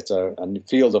number. It's a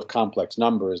field of complex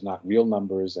numbers, not real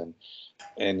numbers, and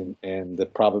the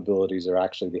probabilities are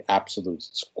actually the absolute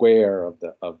square of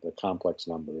the complex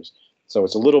numbers. So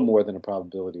it's a little more than a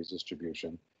probabilities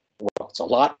distribution. Well, it's a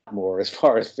lot more as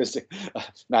far as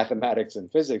mathematics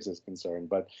and physics is concerned.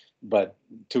 But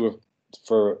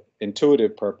for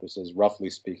intuitive purposes, roughly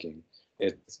speaking,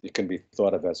 it can be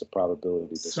thought of as a probability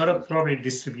distribution. Sort of probability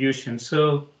distribution.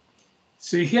 So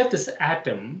you have this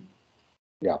atom.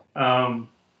 Yeah.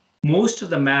 Most of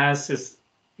the mass is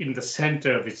in the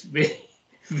center, which is very,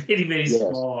 very, very Yes.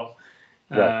 small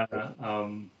Right.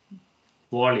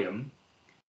 volume.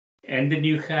 And then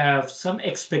you have some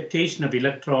expectation of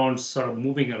electrons sort of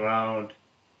moving around.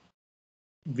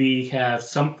 We have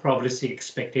some probabilistic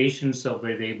expectations of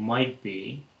where they might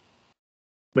be,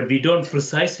 but we don't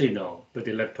precisely know where the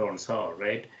electrons are,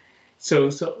 right? So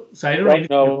I don't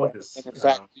know about this. In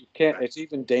fact, you can't. It's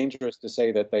even dangerous to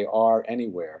say that they are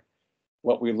anywhere.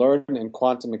 What we learn in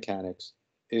quantum mechanics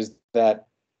is that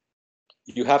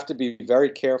you have to be very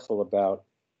careful about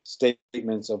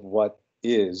statements of what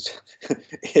is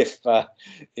if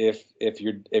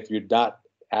you're not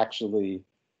actually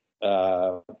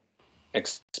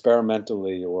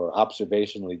experimentally or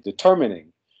observationally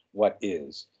determining what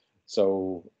is.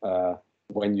 So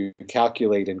when you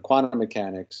calculate in quantum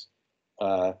mechanics,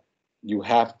 you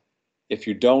have, if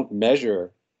you don't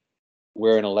measure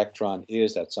where an electron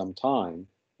is at some time,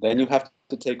 then you have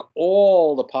to take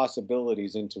all the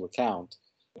possibilities into account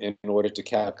in order to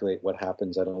calculate what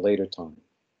happens at a later time.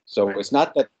 So it's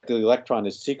not that the electron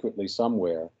is secretly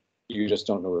somewhere, you just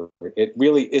don't know where. It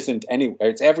really isn't anywhere.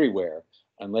 It's everywhere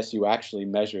unless you actually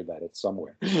measure that it's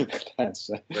somewhere. That's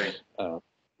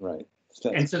right.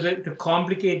 And so to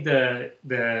complicate the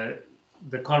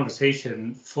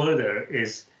conversation further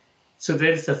is, so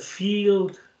there is the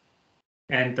field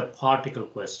and the particle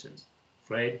questions,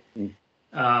 right?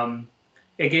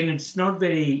 Again, it's not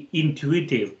very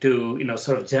intuitive to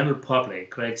sort of general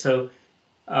public, right? So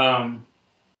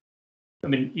I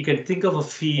mean, you can think of a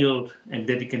field and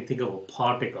then you can think of a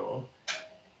particle.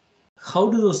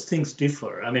 How do those things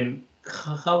differ? I mean,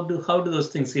 how do those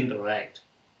things interact?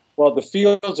 Well, the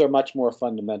fields are much more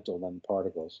fundamental than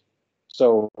particles.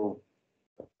 So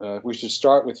we should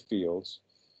start with fields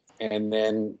and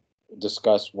then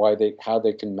discuss how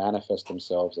they can manifest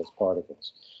themselves as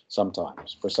particles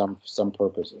sometimes for some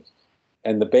purposes.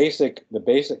 And the basic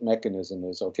mechanism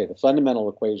is, okay, the fundamental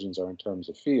equations are in terms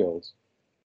of fields,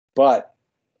 but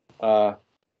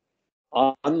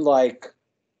unlike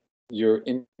your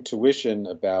intuition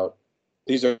about,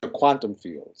 these are quantum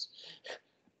fields.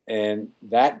 And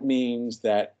that means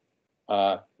that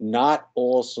not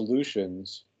all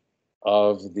solutions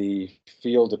of the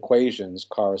field equations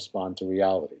correspond to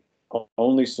reality.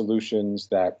 Only solutions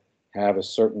that have a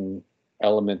certain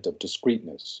element of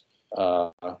discreteness,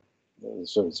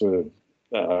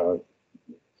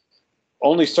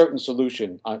 only certain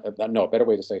solutions, no, a better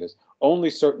way to say this,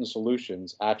 only certain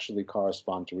solutions actually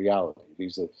correspond to reality.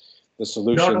 These are the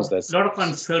solutions A lot of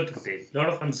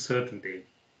uncertainty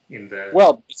in the...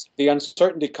 Well, the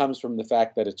uncertainty comes from the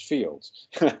fact that it's fields.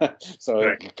 So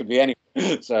right. It could be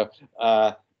anything. So,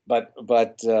 but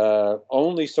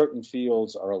only certain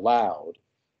fields are allowed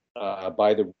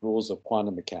by the rules of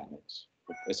quantum mechanics.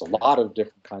 It's a lot of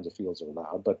different kinds of fields are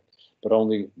allowed,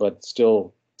 but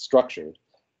still structured.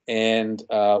 And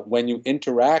when you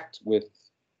interact with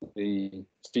the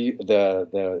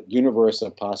universe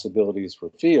of possibilities for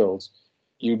fields,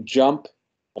 you jump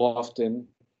often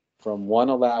from one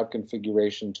allowed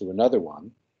configuration to another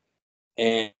one,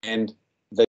 and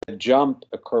the jump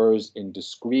occurs in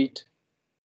discrete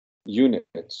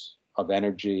units of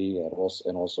energy,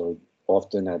 and also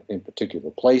often in particular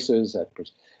places.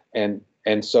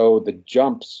 And so the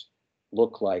jumps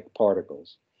look like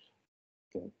particles.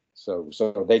 Okay. So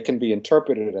they can be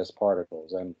interpreted as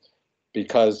particles, and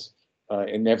because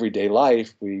in everyday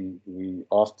life we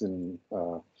often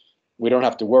we don't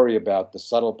have to worry about the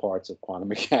subtle parts of quantum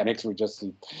mechanics. We just,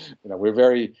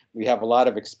 we have a lot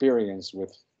of experience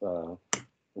with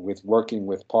working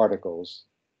with particles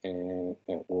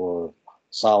or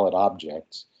solid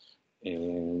objects,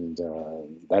 and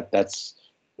that's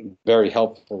very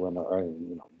helpful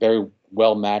and very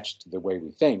well matched to the way we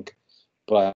think.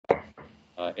 But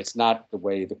it's not the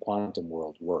way the quantum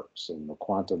world works. In the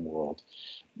quantum world,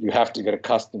 you have to get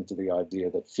accustomed to the idea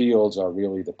that fields are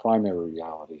really the primary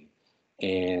reality,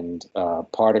 and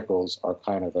particles are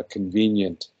kind of a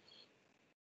convenient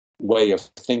way of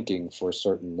thinking for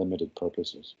certain limited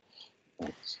purposes.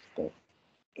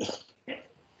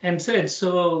 And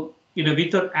so we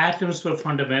thought atoms were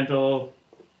fundamental.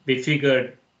 We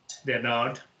figured they're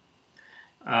not.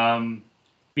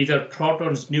 either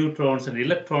protons, neutrons, and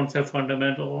electrons are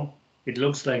fundamental. It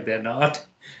looks like they're not.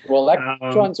 Well,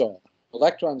 electrons are.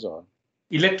 Electrons are.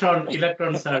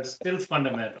 Electrons are still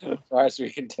fundamental. As far as we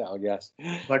can tell, yes.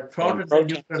 But protons and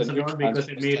neutrons are not, because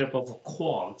they're made up of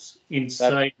quarks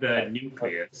inside the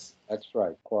nucleus. That's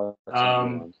right. Quarks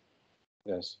and gluons.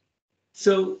 Yes.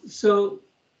 So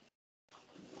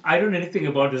I don't know anything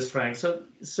about this, Frank.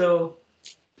 So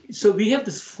we have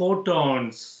this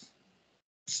photons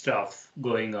stuff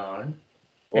going on,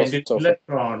 and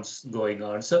electrons going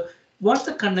on. So what's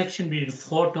the connection between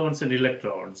photons and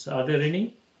electrons? Are there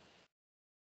any?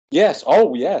 Yes.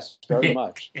 Oh, yes, very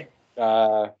much.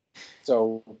 Well,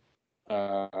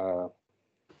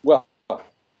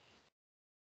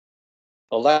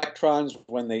 electrons,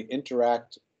 when they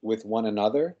interact with one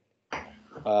another,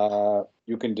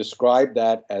 you can describe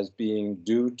that as being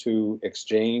due to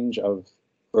exchange of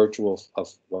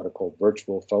what are called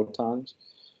virtual photons.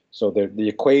 So the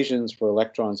equations for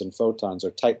electrons and photons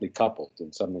are tightly coupled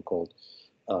in something called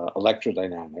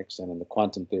electrodynamics, and in the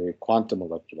quantum theory, quantum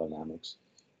electrodynamics.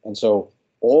 And so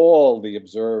all the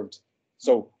observed,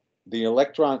 so the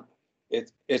electron,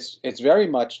 it's very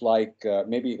much like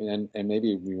maybe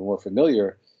maybe we're more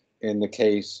familiar in the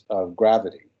case of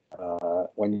gravity.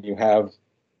 When you have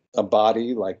a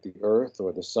body like the Earth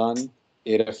or the Sun,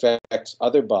 it affects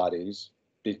other bodies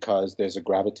because there's a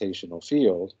gravitational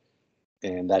field,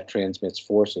 and that transmits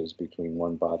forces between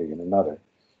one body and another.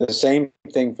 The same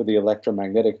thing for the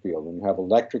electromagnetic field. When you have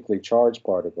electrically charged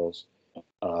particles,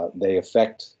 they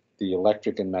affect the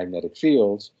electric and magnetic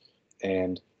fields,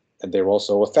 and they're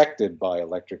also affected by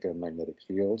electric and magnetic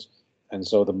fields. And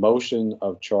so the motion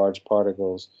of charged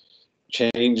particles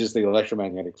changes the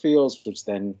electromagnetic fields, which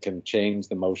then can change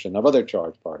the motion of other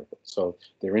charged particles. So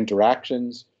their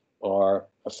interactions are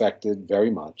affected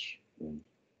very much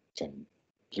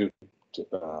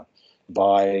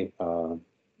by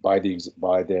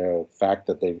their fact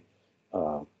that they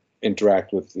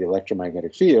interact with the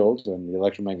electromagnetic field, and the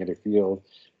electromagnetic field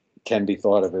can be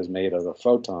thought of as made of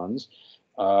photons.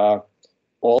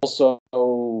 Also,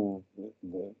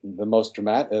 the most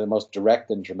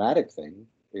direct and dramatic thing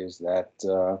is that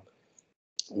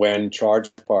when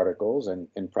charged particles, and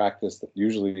in practice that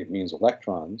usually it means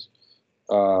electrons,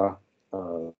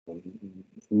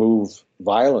 move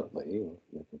violently,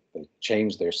 they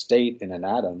change their state in an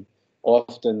atom,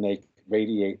 often they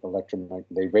radiate photons,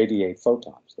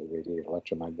 they radiate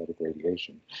electromagnetic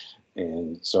radiation.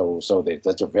 And so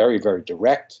that's a very, very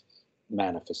direct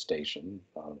manifestation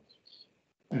of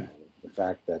the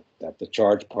fact that the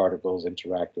charged particles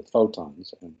interact with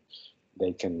photons, and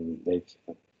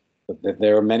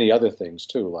there are many other things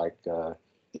too, like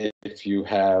if you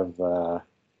have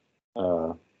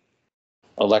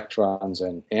electrons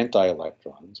and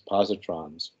anti-electrons,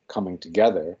 positrons coming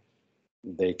together,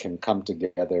 they can come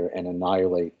together and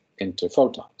annihilate into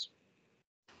photons.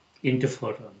 Into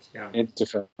photons, yeah. Into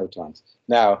photons.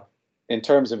 Now, in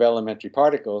terms of elementary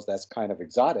particles, that's kind of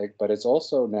exotic, but it's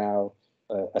also now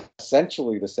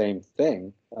essentially the same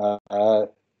thing.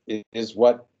 Is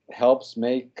what helps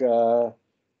make our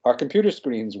computer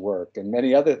screens work, and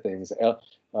many other things.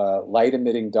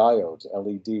 Light-emitting diodes,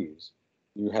 LEDs.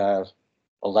 You have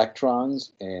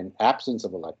electrons and absence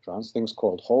of electrons, things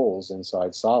called holes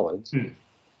inside solids,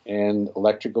 and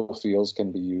electrical fields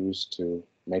can be used to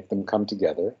make them come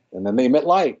together, and then they emit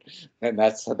light, and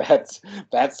that's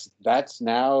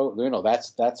now,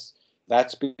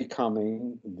 that's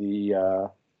becoming the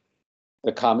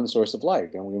common source of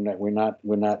light, and we're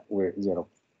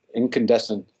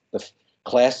incandescent. The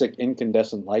classic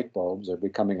incandescent light bulbs are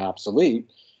becoming obsolete.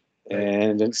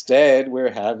 And instead,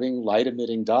 we're having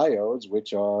light-emitting diodes,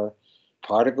 which are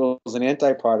particles and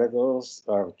antiparticles,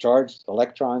 charged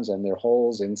electrons, and their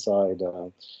holes inside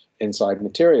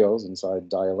materials,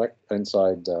 inside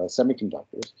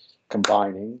semiconductors,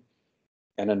 combining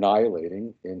and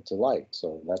annihilating into light.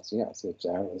 So that's it's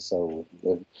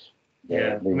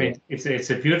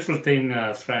a beautiful thing,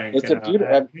 Frank. It's a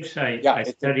beautiful. I wish I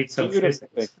studied some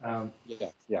physics. It's a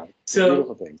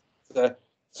beautiful thing.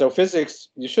 So physics,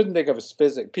 you shouldn't think of as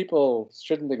physics. People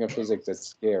shouldn't think of physics as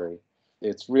scary.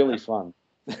 It's really fun,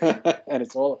 and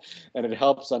it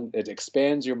helps. It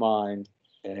expands your mind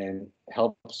and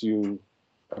helps you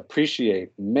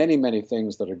appreciate many, many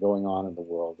things that are going on in the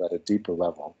world at a deeper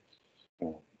level.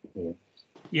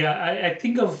 Yeah, I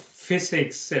think of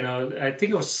physics. I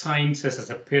think of science as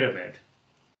a pyramid,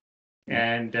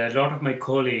 and a lot of my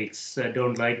colleagues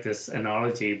don't like this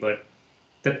analogy, but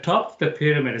the top of the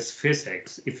pyramid is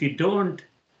physics. If you don't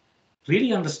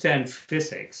really understand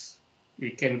physics,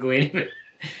 you can go anywhere.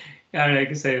 I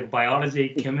can say biology,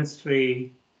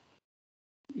 chemistry,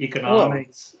 Oh,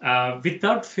 economics.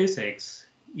 Without physics,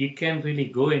 you can't really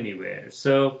go anywhere.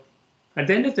 So at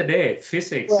the end of the day,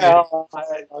 physics is, well,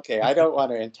 okay. I don't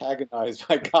want to antagonize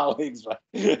my colleagues by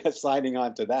signing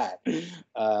on to that.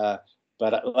 Uh,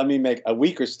 but let me make a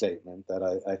weaker statement that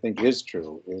I think is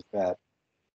true, is that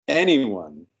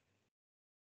anyone,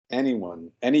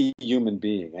 any human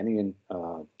being, any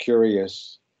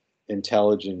curious,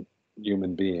 intelligent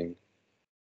human being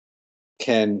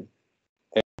can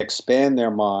expand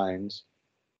their minds,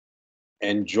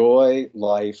 enjoy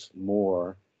life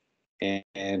more,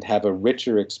 and have a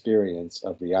richer experience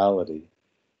of reality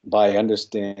by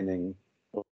understanding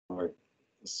or,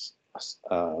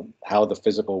 how the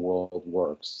physical world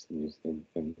works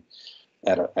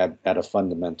at a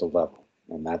fundamental level.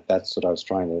 And that's what I was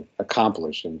trying to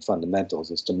accomplish in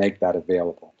fundamentals, is to make that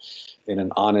available in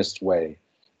an honest way.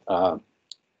 Uh,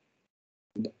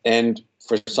 and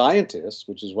for scientists,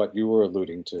 which is what you were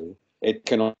alluding to, it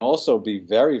can also be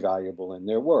very valuable in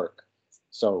their work.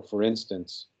 So, for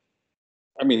instance,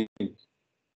 I mean,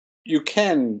 you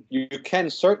can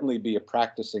certainly be a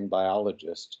practicing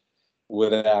biologist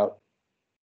without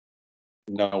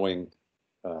knowing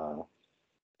uh,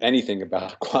 anything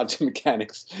about quantum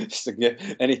mechanics,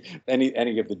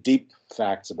 any of the deep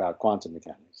facts about quantum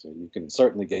mechanics. So you can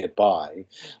certainly get by.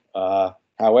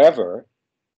 However,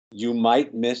 you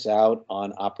might miss out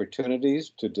on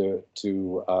opportunities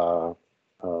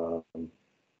uh,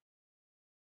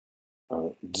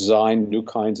 design new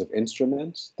kinds of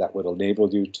instruments that would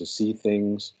enable you to see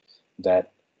things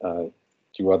that uh,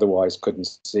 you otherwise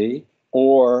couldn't see,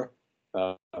 or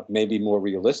uh, maybe more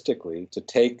realistically, to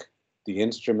take the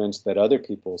instruments that other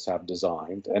peoples have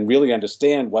designed and really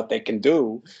understand what they can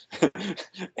do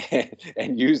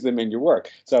and use them in your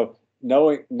work. So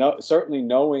certainly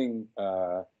knowing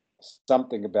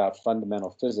something about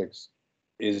fundamental physics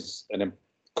is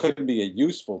could be a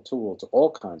useful tool to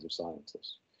all kinds of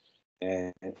scientists,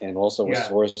 and also a yeah,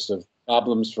 source of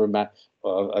problems for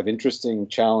of interesting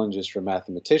challenges for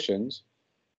mathematicians,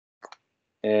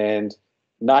 and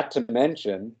not to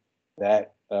mention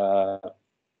that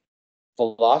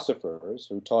philosophers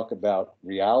who talk about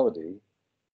reality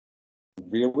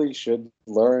really should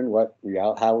learn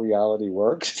how reality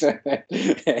works, and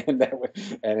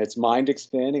and it's mind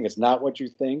expanding. It's not what you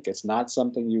think. It's not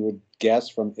something you would guess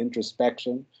from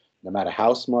introspection. No matter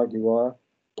how smart you are,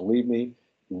 believe me,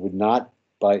 you would not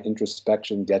by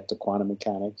introspection get to quantum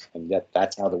mechanics, and yet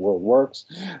that's how the world works.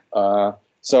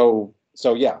 So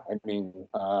yeah, I mean,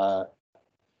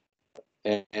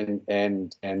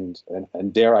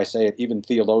 and dare I say it, even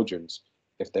theologians,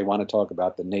 if they want to talk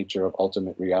about the nature of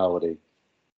ultimate reality,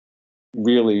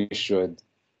 really should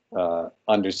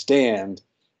understand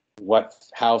what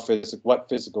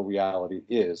physical reality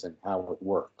is and how it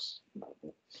works.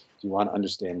 If you want to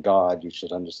understand God, you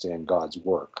should understand God's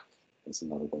work. That's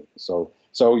another way. So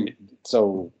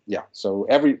yeah. So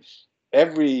every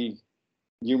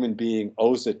human being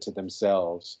owes it to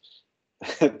themselves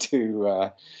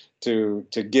to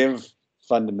to give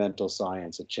fundamental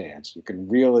science a chance. You can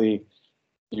really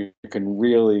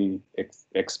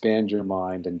expand your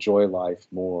mind, enjoy life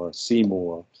more, see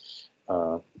more,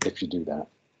 if you do that.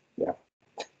 Yeah.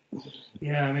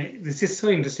 yeah. I mean, this is so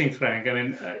interesting, Frank. I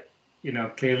mean,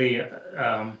 clearly,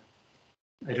 I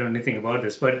don't know anything about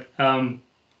this, but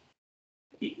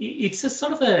it's a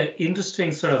sort of an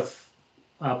interesting sort of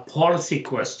policy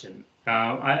question.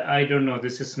 I don't know.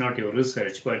 This is not your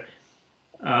research, but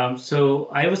so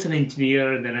I was an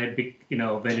engineer, and then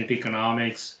went into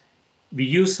economics. We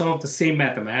use some of the same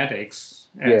mathematics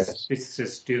as Yes.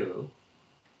 physicists do.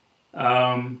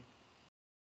 Um,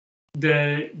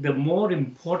 the more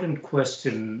important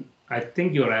question I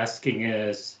think you're asking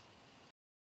is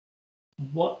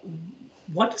what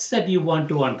what is that you want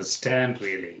to understand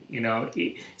really?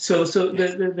 So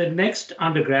the next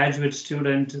undergraduate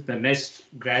student, the next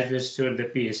graduate student, the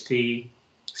PhD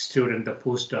student, the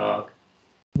postdoc,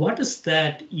 what is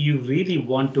that you really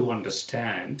want to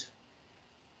understand?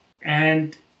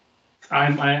 And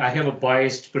I have a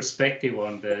biased perspective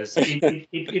on this.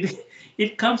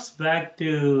 It comes back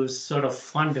to sort of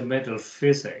fundamental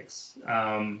physics.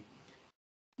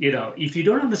 If you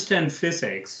don't understand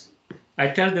physics, I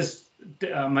tell this.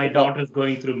 My Well, daughter's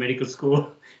going through medical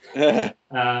school. Uh,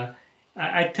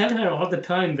 I tell her all the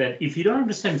time that if you don't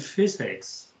understand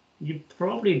physics, you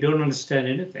probably don't understand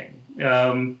anything.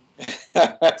 You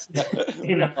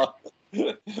know,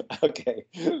 well, okay.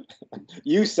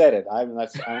 You said it. I'm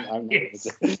not going yes,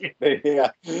 to.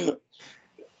 Yeah.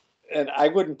 And I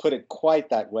wouldn't put it quite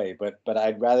that way, but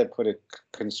I'd rather put it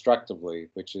constructively,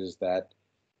 which is that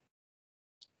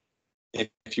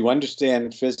if you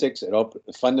understand physics,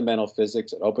 fundamental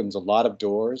physics, it opens a lot of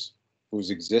doors whose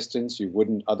existence you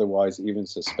wouldn't otherwise even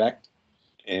suspect,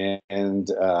 and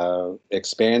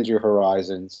expands your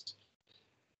horizons.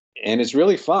 And it's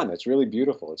really fun. It's really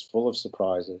beautiful. It's full of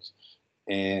surprises,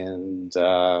 and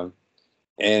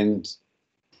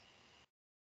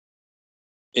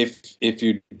if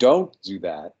you don't do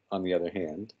that, on the other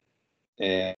hand,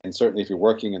 and certainly if you're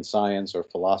working in science or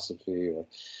philosophy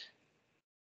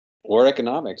or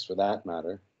economics for that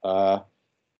matter,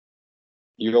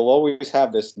 you'll always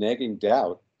have this nagging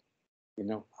doubt.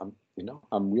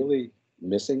 I'm really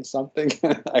missing something.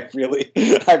 I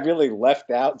really left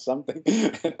out something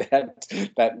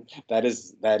that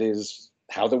is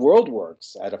how the world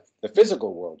works, the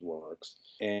physical world works,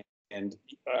 and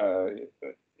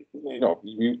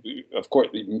of course,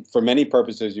 for many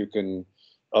purposes, you can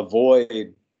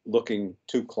avoid looking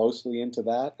too closely into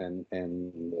that, and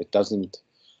it doesn't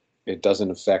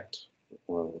affect,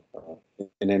 well,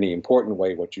 in any important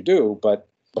way what you do, but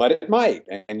it might,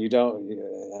 and you don't,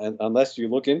 unless you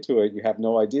look into it, you have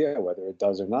no idea whether it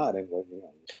does or not. And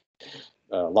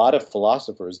a lot of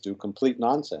philosophers do complete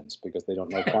nonsense because they don't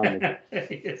know quantum.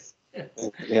 Yes.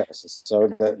 Yes.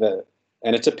 So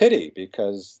and it's a pity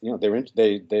because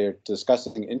they're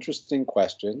discussing interesting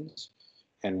questions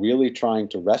and really trying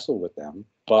to wrestle with them,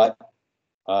 but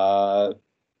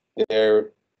they're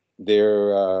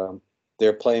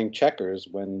playing checkers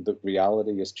when the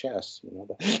reality is chess.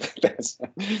 That's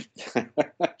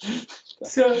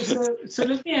So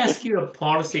let me ask you a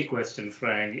policy question,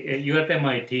 Frank. You're at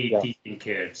MIT yeah. teaching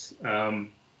kids. How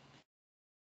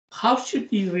should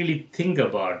we really think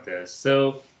about this?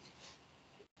 So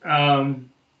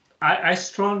I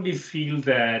strongly feel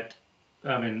that,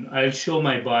 I mean, I'll show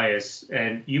my bias,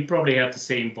 and you probably have the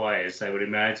same bias, I would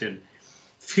imagine.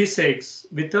 Physics,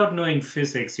 without knowing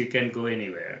physics, you can go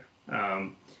anywhere.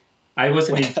 I was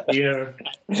an engineer.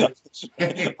 I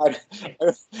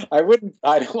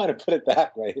don't want to put it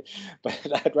that way,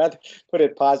 but I'd rather put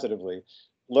it positively.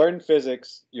 Learn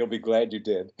physics, you'll be glad you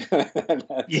did.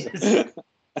 Yes.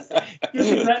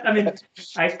 I mean,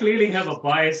 I clearly have a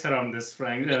bias around this,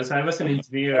 Frank. So I was an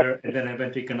engineer, and then I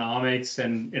went to economics,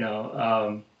 and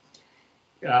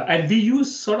and we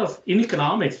use sort of, in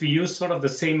economics, we use sort of the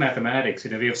same mathematics.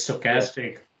 We have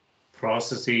stochastic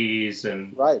processes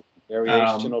and right,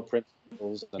 variational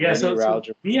principles, and yeah. linear So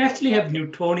algebra. we actually have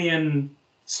Newtonian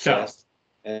stuff.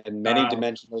 Yes, and many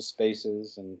dimensional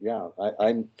spaces, and yeah,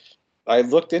 I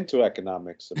looked into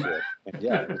economics a bit, and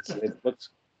yeah,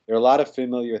 there are a lot of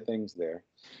familiar things there.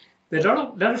 There's a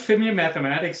lot of familiar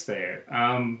mathematics there.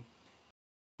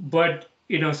 But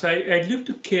so I look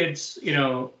to kids,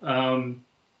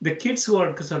 the kids who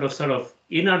are sort of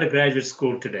in undergraduate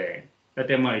school today at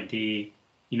MIT,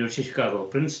 Chicago,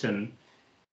 Princeton.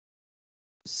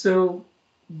 So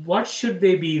what should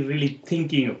they be really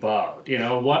thinking about?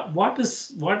 What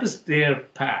is their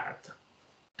path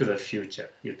to the future,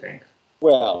 you think?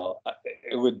 Well,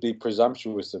 it would be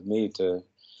presumptuous of me to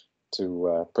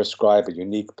prescribe a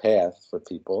unique path for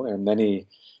people. There are many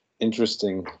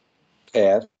interesting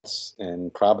paths,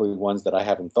 and probably ones that I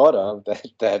haven't thought of that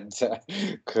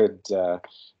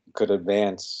could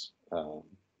advance.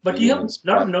 But you have a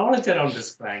lot of knowledge around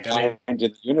this, Frank. I mean, in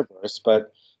the universe,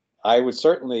 but I would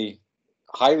certainly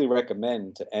highly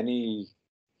recommend to any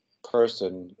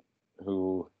person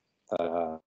who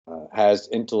has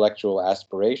intellectual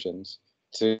aspirations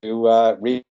to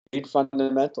read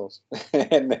fundamentals,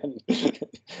 and then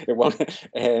it won't.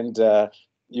 And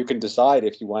you can decide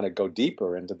if you want to go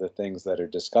deeper into the things that are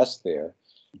discussed there.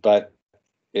 But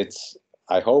it's,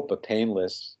 I hope, a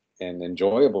painless and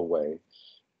enjoyable way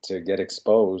to get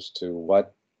exposed to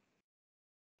what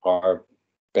our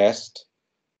best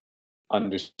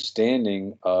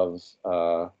understanding of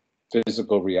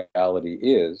physical reality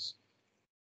is,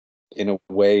 in a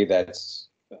way that's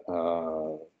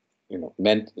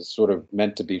meant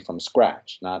to be from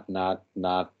scratch, not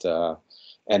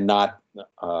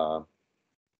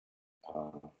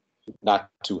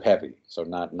too heavy. So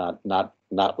not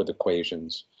with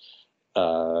equations,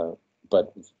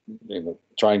 but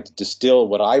trying to distill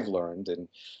what I've learned in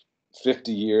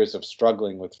 50 years of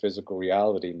struggling with physical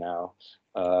reality now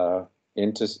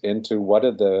into what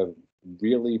are the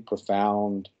really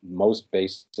profound, most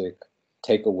basic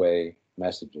takeaway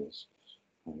messages.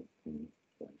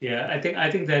 Yeah, I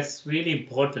think that's really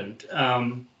important.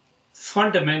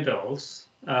 Fundamentals.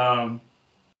 I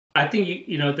think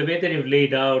the way that you've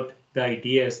laid out the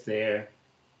ideas there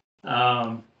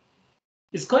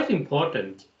is quite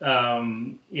important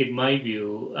in my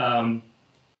view.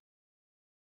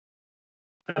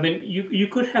 I mean, you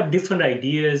could have different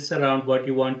ideas around what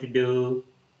you want to do,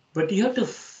 but you have to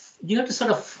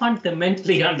sort of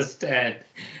fundamentally understand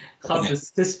how the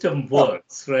system Well,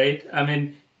 works, right? I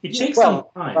mean, it yeah, takes some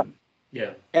time.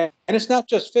 Yeah. and it's not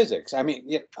just physics. I mean,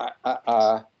 yeah,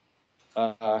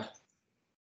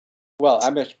 well,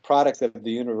 I'm a product of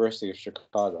the University of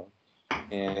Chicago,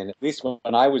 and at least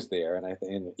when I was there, and I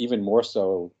think even more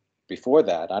so before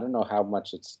that, I don't know how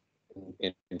much it's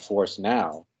in force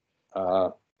now. Uh,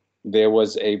 there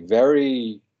was a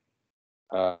very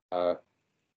uh,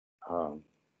 um,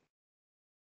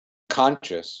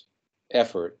 conscious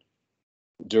effort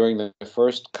during the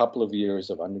first couple of years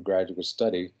of undergraduate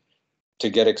study to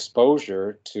get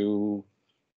exposure to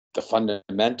the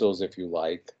fundamentals, if you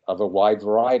like, of a wide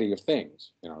variety of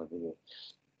things. You know,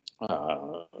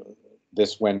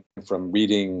 this went from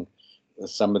reading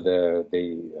some of the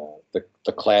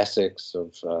classics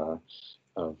of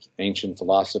ancient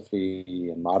philosophy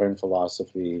and modern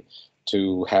philosophy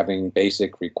to having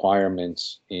basic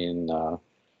requirements in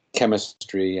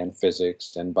chemistry and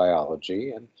physics and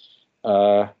biology,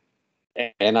 and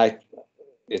I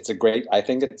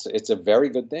think it's a very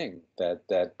good thing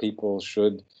that people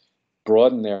should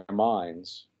broaden their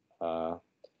minds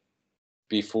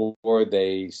before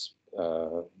they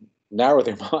narrow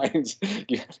their minds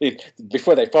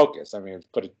before they focus. I mean,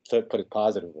 put it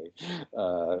positively,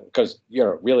 because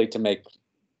really to make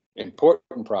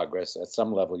important progress at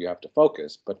some level you have to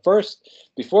focus. But first,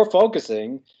 before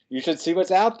focusing, you should see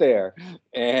what's out there,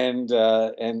 and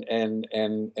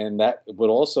that would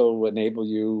also enable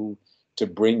you to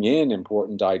bring in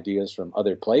important ideas from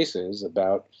other places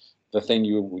about the thing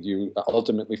you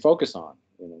ultimately focus on,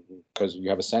 because you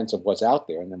have a sense of what's out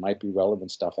there, and there might be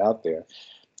relevant stuff out there,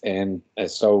 and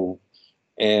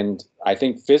I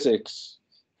think physics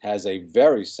has a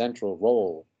very central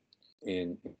role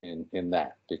in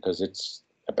that, because it's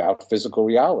about physical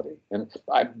reality. And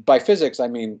by physics, I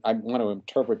mean I want to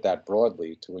interpret that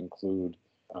broadly to include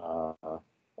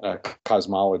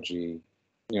cosmology,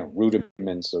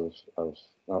 rudiments of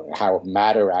how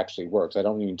matter actually works. I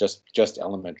don't mean just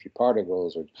elementary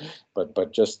particles,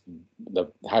 but just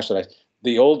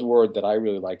the old word that I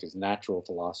really like is natural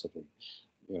philosophy.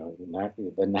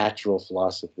 The natural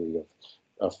philosophy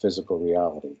of physical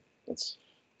reality.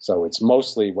 So it's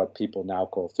mostly what people now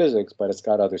call physics, but it's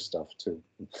got other stuff too.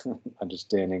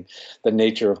 Understanding the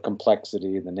nature of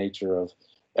complexity, the nature of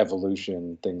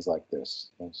evolution, things like this.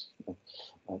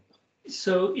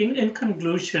 So in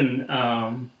conclusion,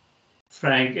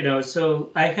 Frank, so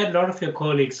I had a lot of your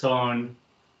colleagues on.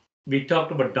 We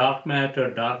talked about dark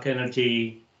matter, dark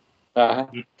energy. Uh-huh.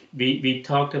 We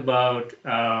talked about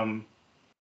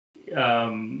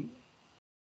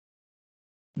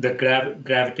the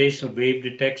gravitational wave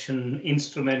detection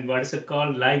instrument. What is it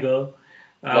called? LIGO.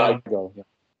 LIGO,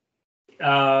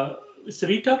 yeah. So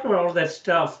we talked about all that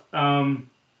stuff. At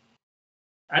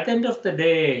the end of the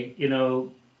day,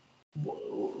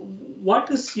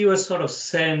 what is your sort of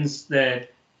sense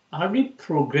that are we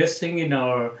progressing in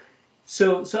our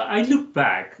so I look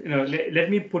back, let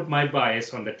me put my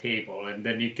bias on the table and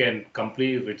then you can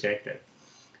completely reject it.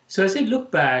 So as I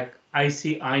look back, I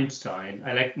see Einstein,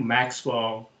 I like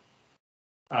Maxwell,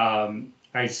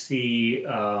 I see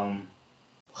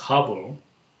Hubble,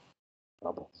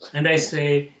 and I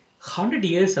say 100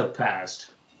 years have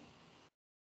passed.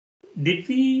 Did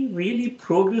we really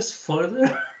progress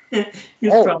further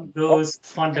from those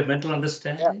fundamental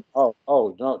understandings? Yeah. No.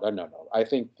 I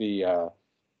think the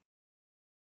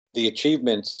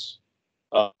achievements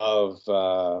of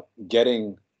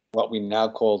getting what we now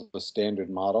call the standard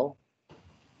model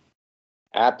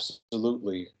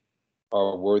absolutely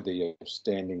are worthy of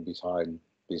standing beside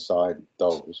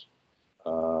those.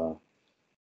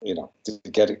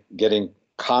 Getting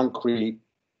concrete,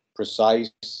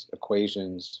 precise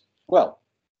equations. Well,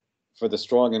 for the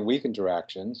strong and weak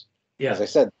interactions, as I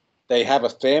said, they have a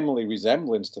family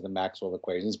resemblance to the Maxwell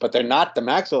equations, but they're not the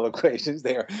Maxwell equations.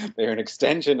 They're an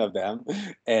extension of them,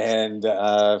 and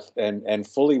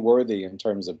fully worthy in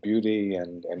terms of beauty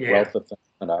and wealth of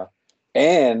phenomena.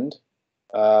 And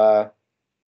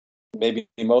maybe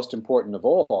most important of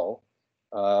all,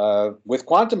 with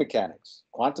quantum mechanics.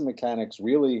 Quantum mechanics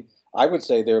really, I would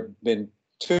say there have been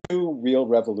two real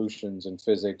revolutions in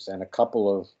physics and a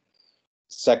couple of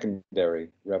secondary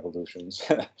revolutions.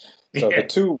 So the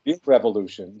two real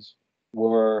revolutions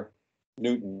were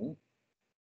Newton,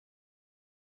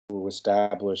 who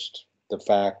established the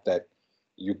fact that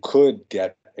you could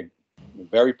get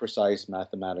very precise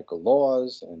mathematical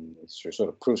laws, and sort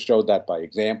of showed that by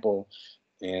example,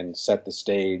 and set the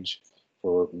stage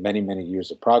for many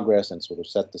years of progress, and sort of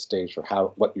set the stage for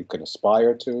what you can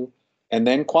aspire to. and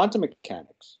then quantum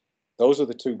mechanics. Those are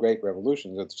the two great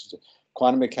revolutions.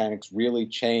 Quantum mechanics really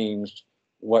changed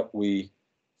what we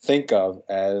think of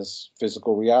as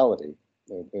physical reality.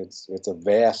 It's a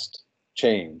vast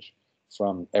change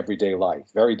from everyday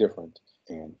life, very different,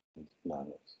 and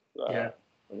yeah.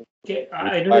 Okay,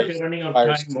 I know that we're running out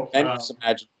of time. Tremendous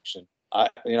imagination.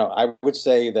 I would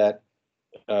say that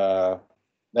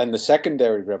then the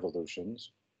secondary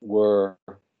revolutions were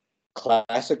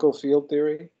classical field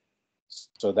theory.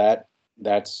 So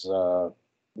that's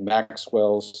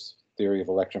Maxwell's theory of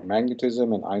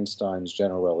electromagnetism and Einstein's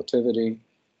general relativity,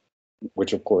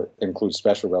 which of course includes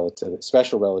special relativity.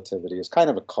 Special relativity is kind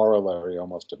of a corollary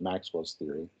almost of Maxwell's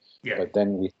theory. Yeah. But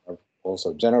then we have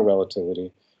also general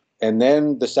relativity, and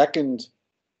then the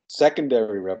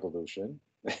secondary revolution.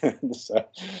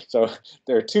 so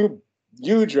there are two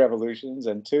huge revolutions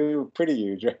and two pretty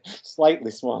huge,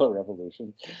 slightly smaller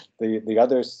revolutions. The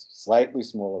other slightly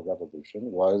smaller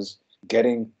revolution was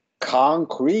getting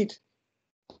concrete,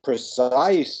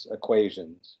 precise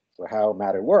equations for how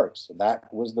matter works. So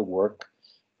that was the work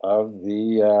of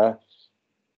the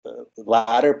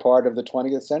latter part of the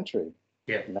 20th century.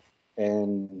 Yeah.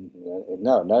 And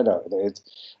no.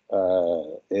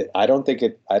 I don't think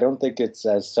it's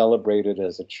as celebrated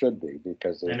as it should be,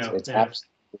 because it's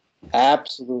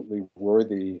absolutely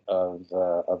worthy of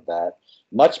that.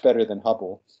 Much better than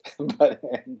Hubble, but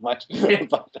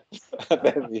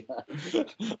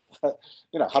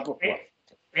Hubble.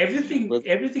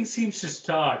 Everything seems to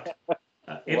start.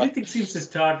 Everything seems to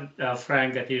start,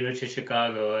 Frank, at the University of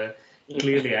Chicago.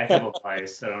 Clearly, I have a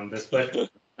bias around this, but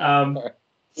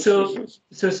so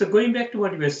going back to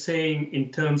what you were saying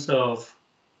in terms of,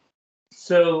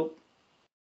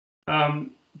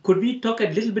 could we talk a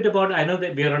little bit about? I know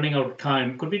that we are running out of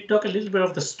time. Could we talk a little bit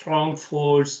of the strong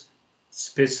force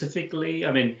specifically?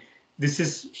 I mean, this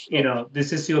is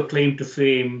your claim to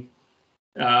fame.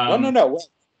 No. Well,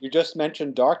 you just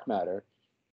mentioned dark matter.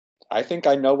 I think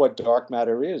I know what dark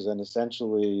matter is, and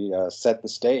essentially set the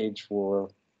stage for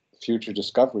future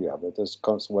discovery of it. This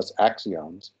was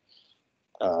axions.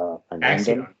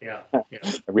 Axion, yeah. I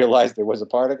realized there was a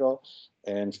particle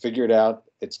and figured out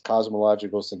its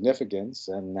cosmological significance,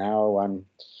 and now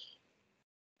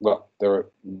there are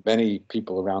many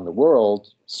people around the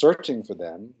world searching for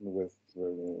them with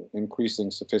increasing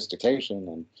sophistication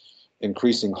and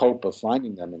increasing hope of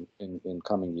finding them in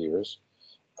coming years.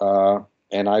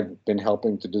 And I've been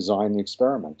helping to design the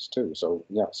experiments too. So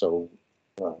yeah,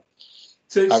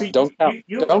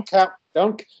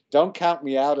 don't count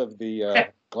me out of the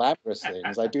glamorous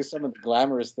things. I do some of the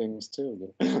glamorous things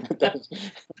too.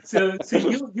 So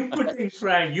you're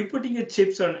putting your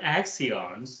chips on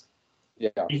axions. Yeah.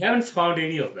 You haven't found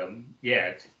any of them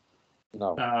yet.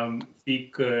 No. We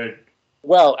could.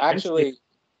 Well, actually,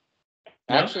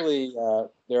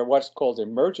 they're what's called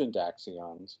emergent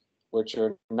axions, which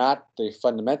are not the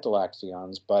fundamental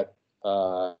axions, but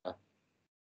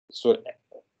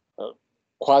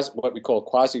what we call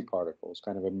quasi-particles,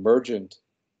 kind of emergent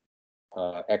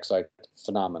excite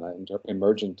phenomena,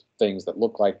 emergent things that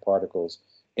look like particles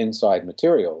inside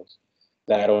materials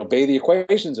that obey the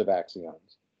equations of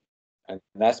axions. And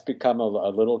that's become a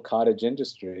little cottage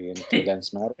industry in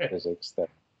condensed matter physics. That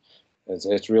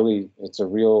it's really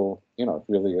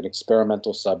an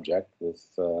experimental subject with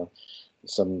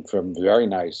some very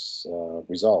nice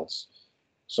results.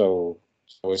 So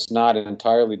it's not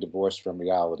entirely divorced from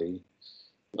reality,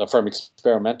 from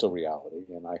experimental reality,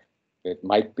 and it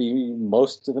might be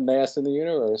most of the mass in the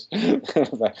universe,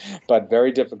 but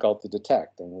very difficult to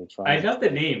detect. And we're trying. I love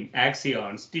the name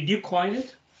axions. Did you coin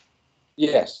it?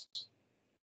 Yes.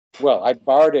 Well, I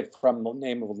borrowed it from the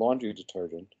name of a laundry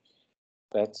detergent.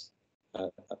 I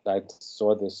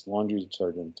saw this laundry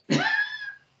detergent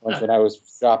once when I was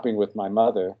shopping with my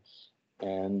mother,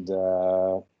 and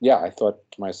I thought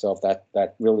to myself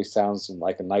that really sounds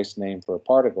like a nice name for a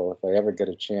particle. If I ever get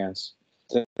a chance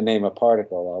to name a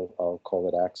particle, I'll call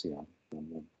it axion.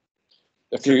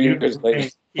 A few years later,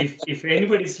 if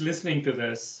anybody's listening to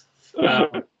this.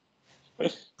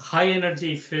 High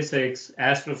energy physics,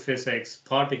 astrophysics,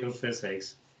 particle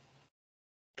physics,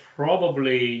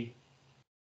 probably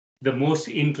the most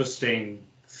interesting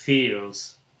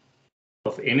fields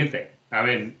of anything. I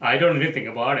mean, I don't know anything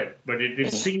about it, but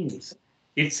it seems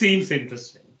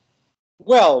interesting.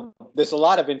 Well, there's a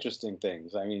lot of interesting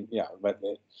things. I mean, yeah, but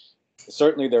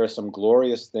certainly there are some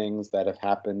glorious things that have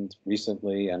happened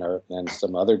recently, and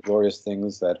some other glorious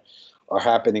things that are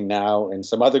happening now, and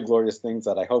some other glorious things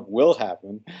that I hope will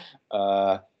happen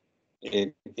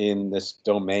in this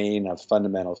domain of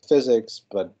fundamental physics,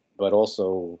 but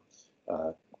also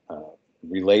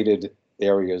related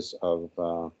areas of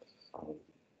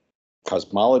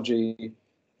cosmology,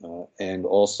 and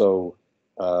also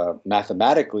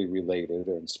mathematically related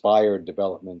or inspired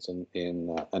developments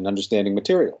in understanding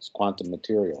materials, quantum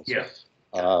materials. Yeah.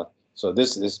 So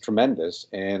this is tremendous,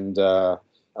 and some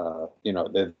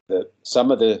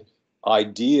of the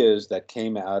ideas that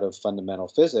came out of fundamental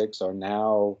physics are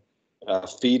now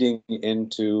feeding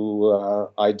into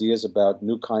ideas about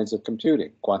new kinds of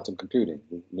computing, quantum computing,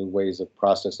 new ways of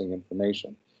processing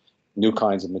information, new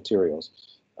kinds of materials.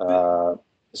 Where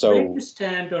do you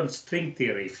stand on string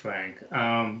theory, Frank?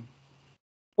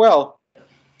 Well,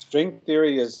 string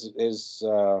theory is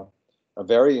a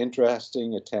very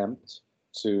interesting attempt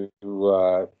to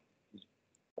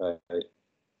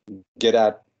get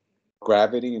at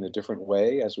gravity in a different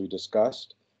way, as we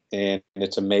discussed, and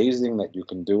it's amazing that you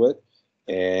can do it,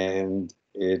 and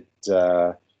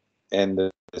the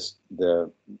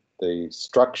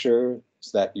structures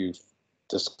that you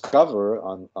discover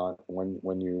on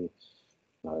when you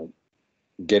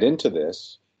get into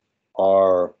this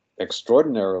are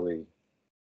extraordinarily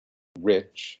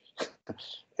rich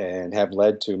and have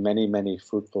led to many, many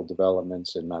fruitful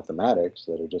developments in mathematics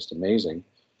that are just amazing.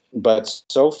 But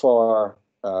so far,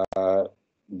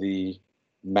 the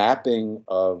mapping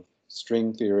of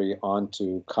string theory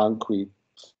onto concrete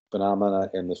phenomena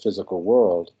in the physical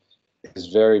world is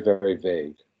very, very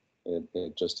vague.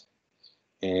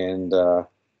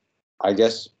 I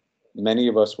guess many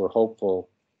of us were hopeful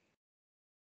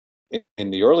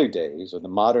in the early days, or the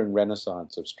modern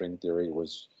renaissance of string theory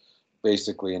was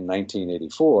basically in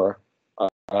 1984,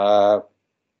 that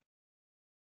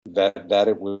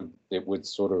it would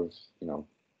sort of,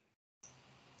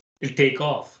 It'll take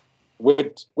off.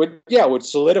 Would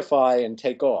solidify and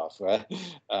take off, right?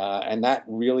 And that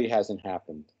really hasn't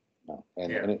happened. No.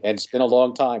 And it's been a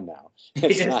long time now.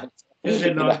 It's not. It's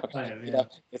been a long time. Yeah.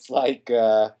 It's like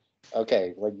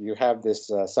okay, when you have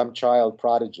this some child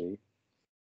prodigy,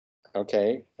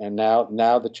 okay, and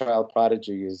now the child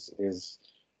prodigy is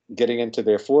getting into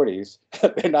their 40s.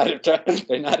 they're not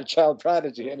a child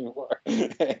prodigy anymore.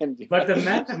 But the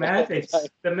mathematics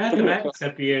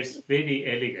appears very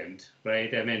elegant,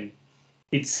 right? I mean,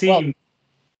 it seems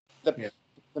the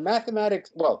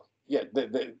mathematics. Well, yeah,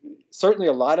 certainly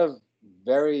a lot of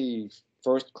very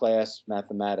first-class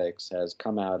mathematics has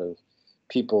come out of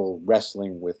people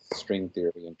wrestling with string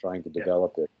theory and trying to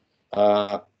develop it.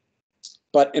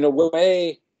 But in a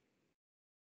way,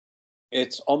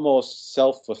 it's almost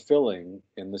self-fulfilling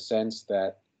in the sense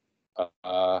that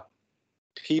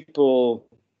people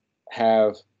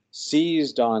have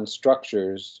seized on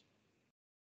structures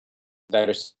that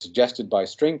are suggested by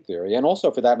string theory, and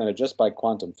also, for that matter, just by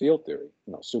quantum field theory.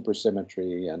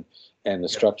 Supersymmetry and the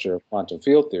structure of quantum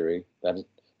field theory that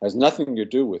has nothing to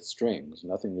do with strings,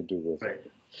 nothing to do with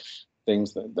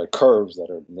things the curves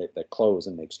that close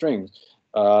and make strings,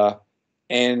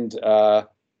 and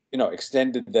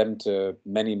extended them to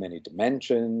many, many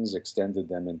dimensions, extended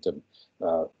them into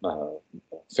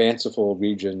fanciful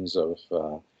regions of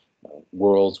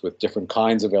worlds with different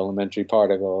kinds of elementary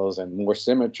particles and more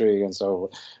symmetry, and so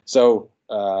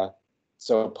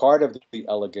part of the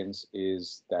elegance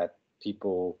is that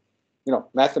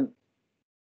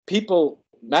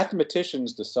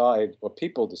mathematicians decide, or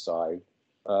people decide,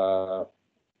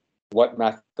 what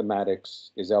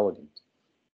mathematics is elegant,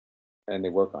 and they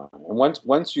work on it. And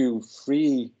once you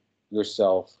free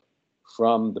yourself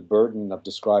from the burden of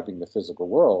describing the physical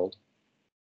world,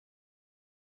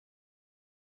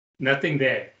 nothing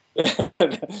there.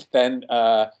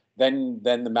 then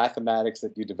the mathematics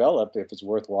that you develop, if it's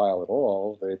worthwhile at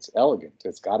all, it's elegant.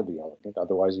 It's got to be elegant,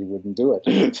 otherwise you wouldn't do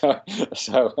it.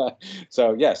 So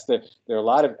yes, there are a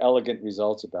lot of elegant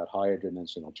results about higher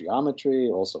dimensional geometry,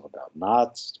 also about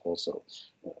knots, also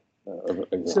a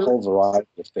whole variety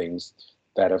of things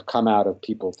that have come out of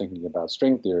people thinking about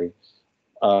string theory.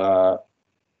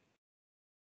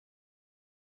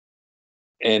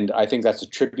 And I think that's a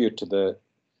tribute to the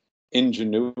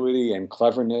ingenuity and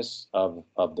cleverness of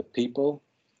the people.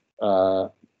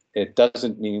 It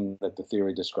doesn't mean that the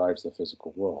theory describes the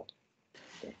physical world.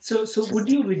 So would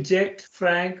you reject,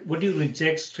 Frank,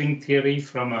 string theory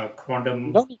from a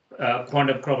quantum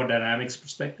chromodynamics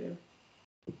perspective?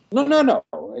 No.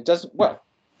 It doesn't. Well,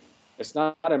 it's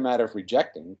not a matter of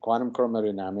rejecting. Quantum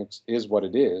chromodynamics is what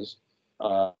it is.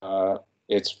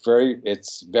 It's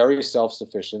very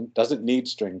self-sufficient, doesn't need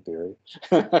string theory,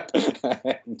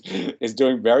 is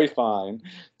doing very fine,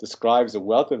 describes a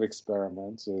wealth of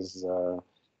experiments, is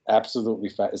absolutely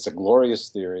it's a glorious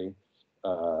theory.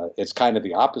 It's kind of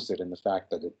the opposite in the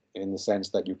sense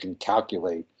that you can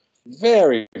calculate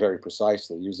very, very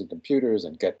precisely using computers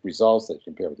and get results that you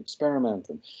compare with experiment,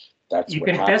 and That's You what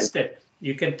can happens. test it.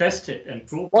 You can test it and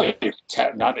prove Well, it.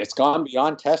 it's gone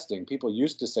beyond testing. People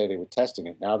used to say they were testing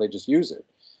it. Now they just use it.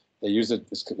 They use it.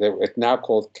 It's now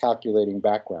called calculating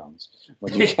backgrounds.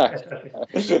 When you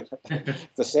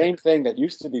the same thing that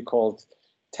used to be called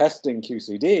testing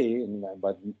QCD,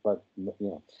 but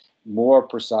more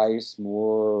precise,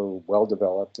 more well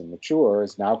developed and mature,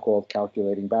 is now called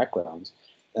calculating backgrounds.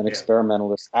 And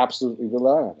experimentalists absolutely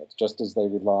rely on it, just as they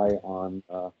rely on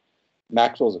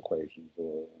Maxwell's equations.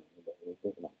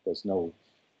 There's no,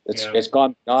 it's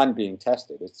gone beyond being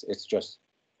tested. It's just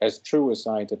as true as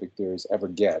scientific theories ever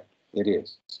get. It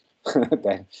is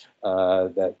that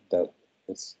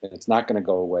it's not going to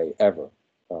go away ever.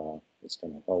 It's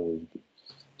going to always be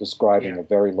describing a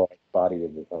very large body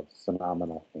of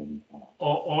phenomena.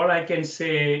 All I can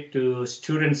say to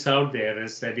students out there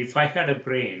is that if I had a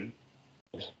brain,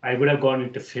 I would have gone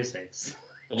into physics.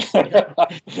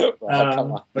 But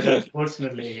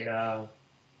unfortunately,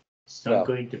 it's not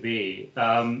going to be.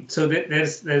 So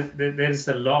there's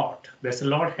a lot. There's a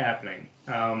lot happening.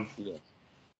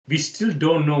 We still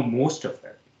don't know most of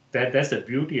it. That's the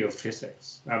beauty of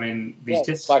physics. I mean, we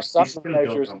still don't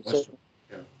know most of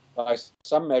it. By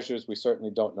some measures, we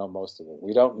certainly don't know most of it.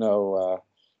 We don't know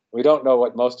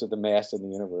what most of the mass in the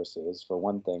universe is, for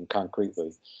one thing,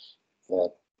 concretely.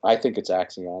 That I think it's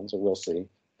axions, or we'll see.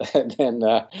 And then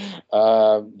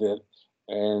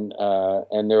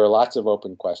and there are lots of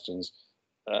open questions.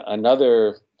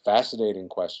 Another fascinating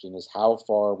question is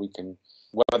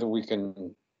whether we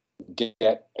can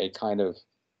get a kind of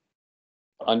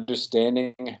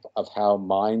understanding of how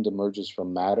mind emerges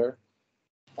from matter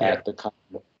at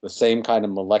the same kind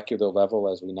of molecular level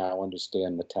as we now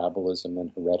understand metabolism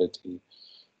and heredity.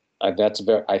 I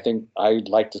think I'd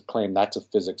like to claim that's a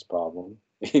physics problem,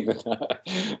 even.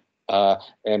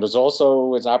 And there's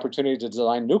also an opportunity to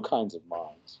design new kinds of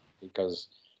minds, because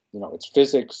it's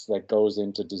physics that goes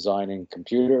into designing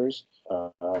computers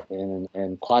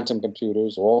and quantum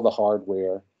computers, all the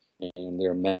hardware, and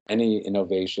there are many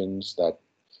innovations that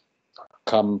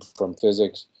come from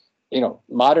physics.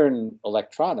 Modern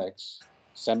electronics,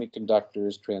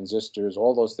 semiconductors, transistors,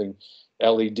 all those things,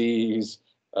 LEDs,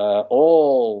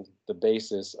 all the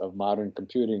basis of modern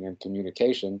computing and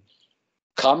communication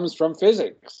comes from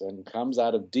physics and comes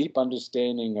out of deep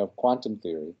understanding of quantum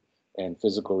theory and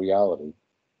physical reality.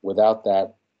 Without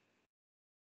that,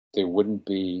 we wouldn't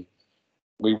be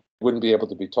able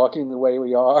to be talking the way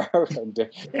we are and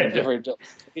different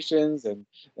locations and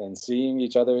seeing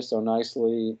each other so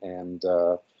nicely, and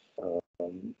the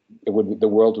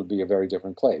world would be a very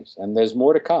different place. And there's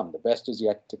more to come. The best is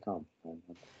yet to come.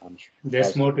 I'm sure.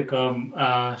 There's more to come.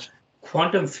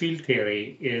 Quantum field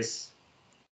theory is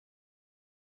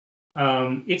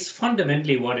it's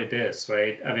fundamentally what it is,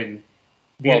 right? I mean,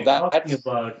 we're talking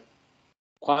about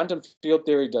quantum field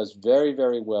theory does very,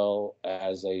 very well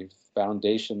as a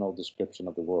foundational description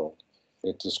of the world.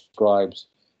 It describes,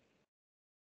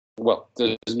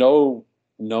 there's no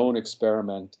known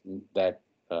experiment that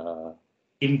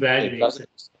invalidates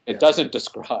it doesn't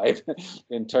describe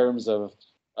in terms of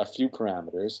a few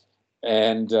parameters.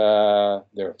 And there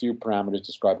are a few parameters to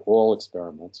describe all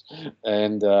experiments.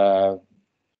 And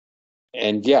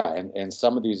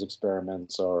some of these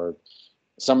experiments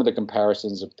some of the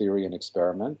comparisons of theory and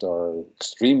experiment are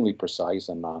extremely precise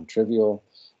and non-trivial.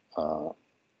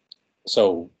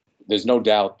 So there's no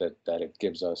doubt that it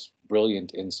gives us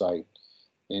brilliant insight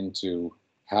into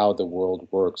how the world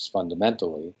works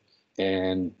fundamentally.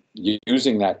 And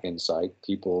using that insight,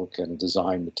 people can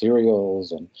design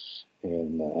materials and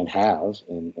have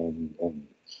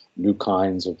new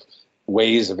kinds of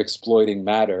ways of exploiting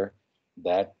matter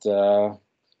that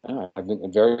have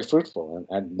been very fruitful,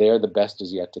 and they're the best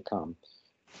is yet to come.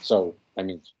 So, I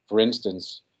mean, for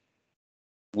instance,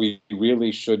 we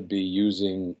really should be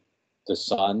using the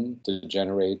sun to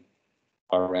generate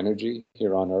our energy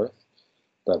here on Earth,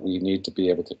 but we need to be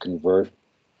able to convert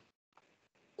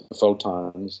the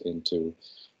photons into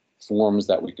forms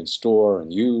that we can store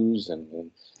and use, and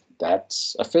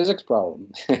that's a physics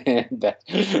problem.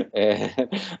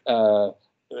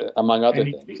 Among other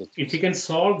things. If you can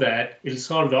solve that, it'll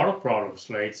solve a lot of problems,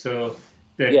 right? So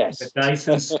the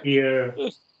Dyson sphere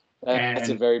that's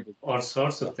a very big all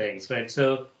sorts of things, right?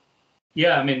 So,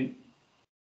 yeah, I mean,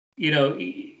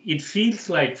 it feels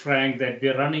like, Frank, that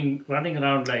we're running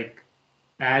around like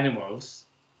animals,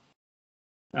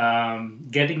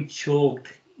 getting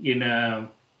choked in a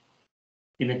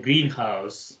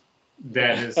greenhouse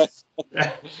that is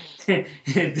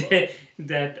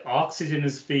that oxygen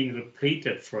is being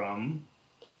repleted from.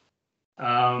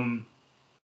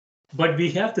 But we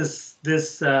have this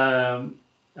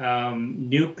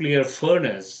nuclear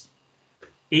furnace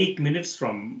 8 minutes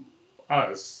from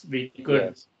us, we could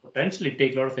Yes. potentially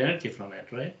take a lot of energy from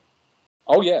it, right?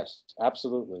 Oh, yes,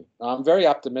 absolutely. I'm very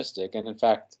optimistic. And in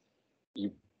fact,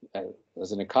 you,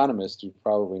 as an economist, you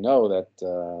probably know that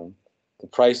the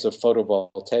price of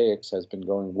photovoltaics has been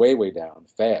going way, way down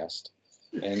fast.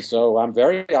 And so I'm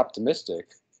very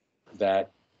optimistic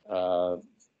that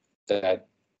that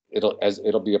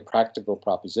it'll be a practical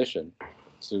proposition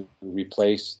to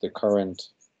replace the current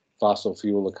fossil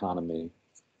fuel economy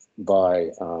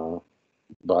by a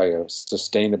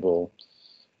sustainable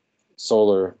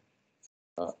solar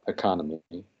economy.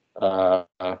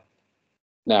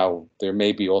 Now there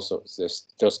may be also this.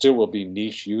 There still will be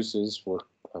niche uses for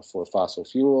fossil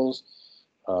fuels.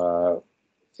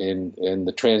 In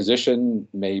the transition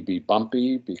may be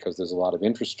bumpy because there's a lot of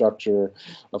infrastructure,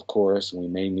 of course, and we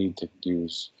may need to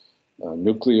use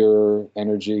nuclear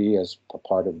energy as a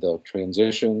part of the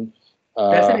transition.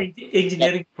 That's an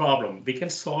engineering problem. We can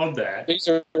solve that These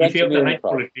are if you have the engineering right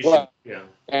problems. politician. Well, Yeah.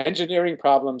 engineering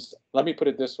problems, let me put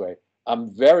it this way. I'm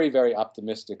very, very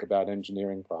optimistic about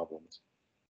engineering problems.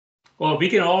 Well, we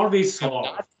can always solve.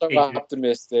 I'm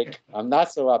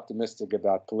not so optimistic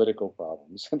about political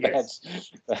problems. Yes.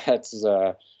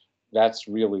 That's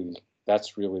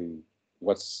really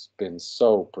what's been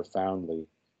so profoundly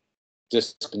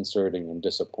disconcerting and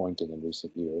disappointing in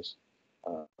recent years.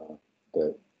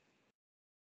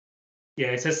 Yeah,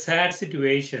 it's a sad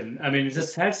situation. I mean, it's a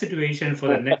sad situation for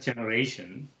the next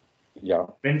generation. Yeah.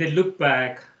 When they look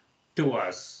back to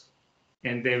us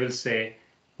and they will say,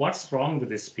 what's wrong with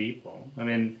these people? I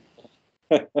mean,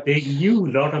 they knew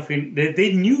a lot of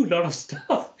they knew a lot of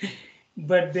stuff,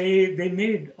 but they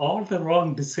made all the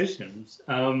wrong decisions.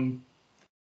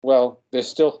 Well, there's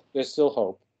still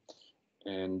hope,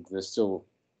 and there's still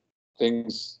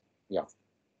things. Yeah.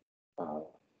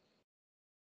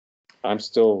 I'm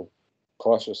still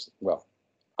cautious. Well,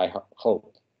 I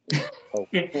hope.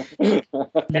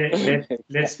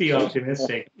 Let's be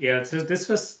optimistic. Yeah, so this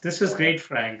was great,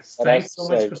 Frank. What else Thanks to so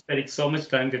much say? for spending so much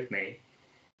time with me.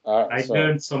 I So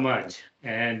learned so much,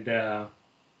 and so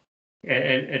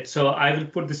I will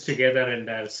put this together and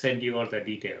I'll send you all the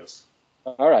details.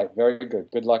 all right, very good.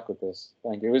 Good luck with this.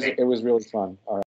 Thank you. It was really fun. All right.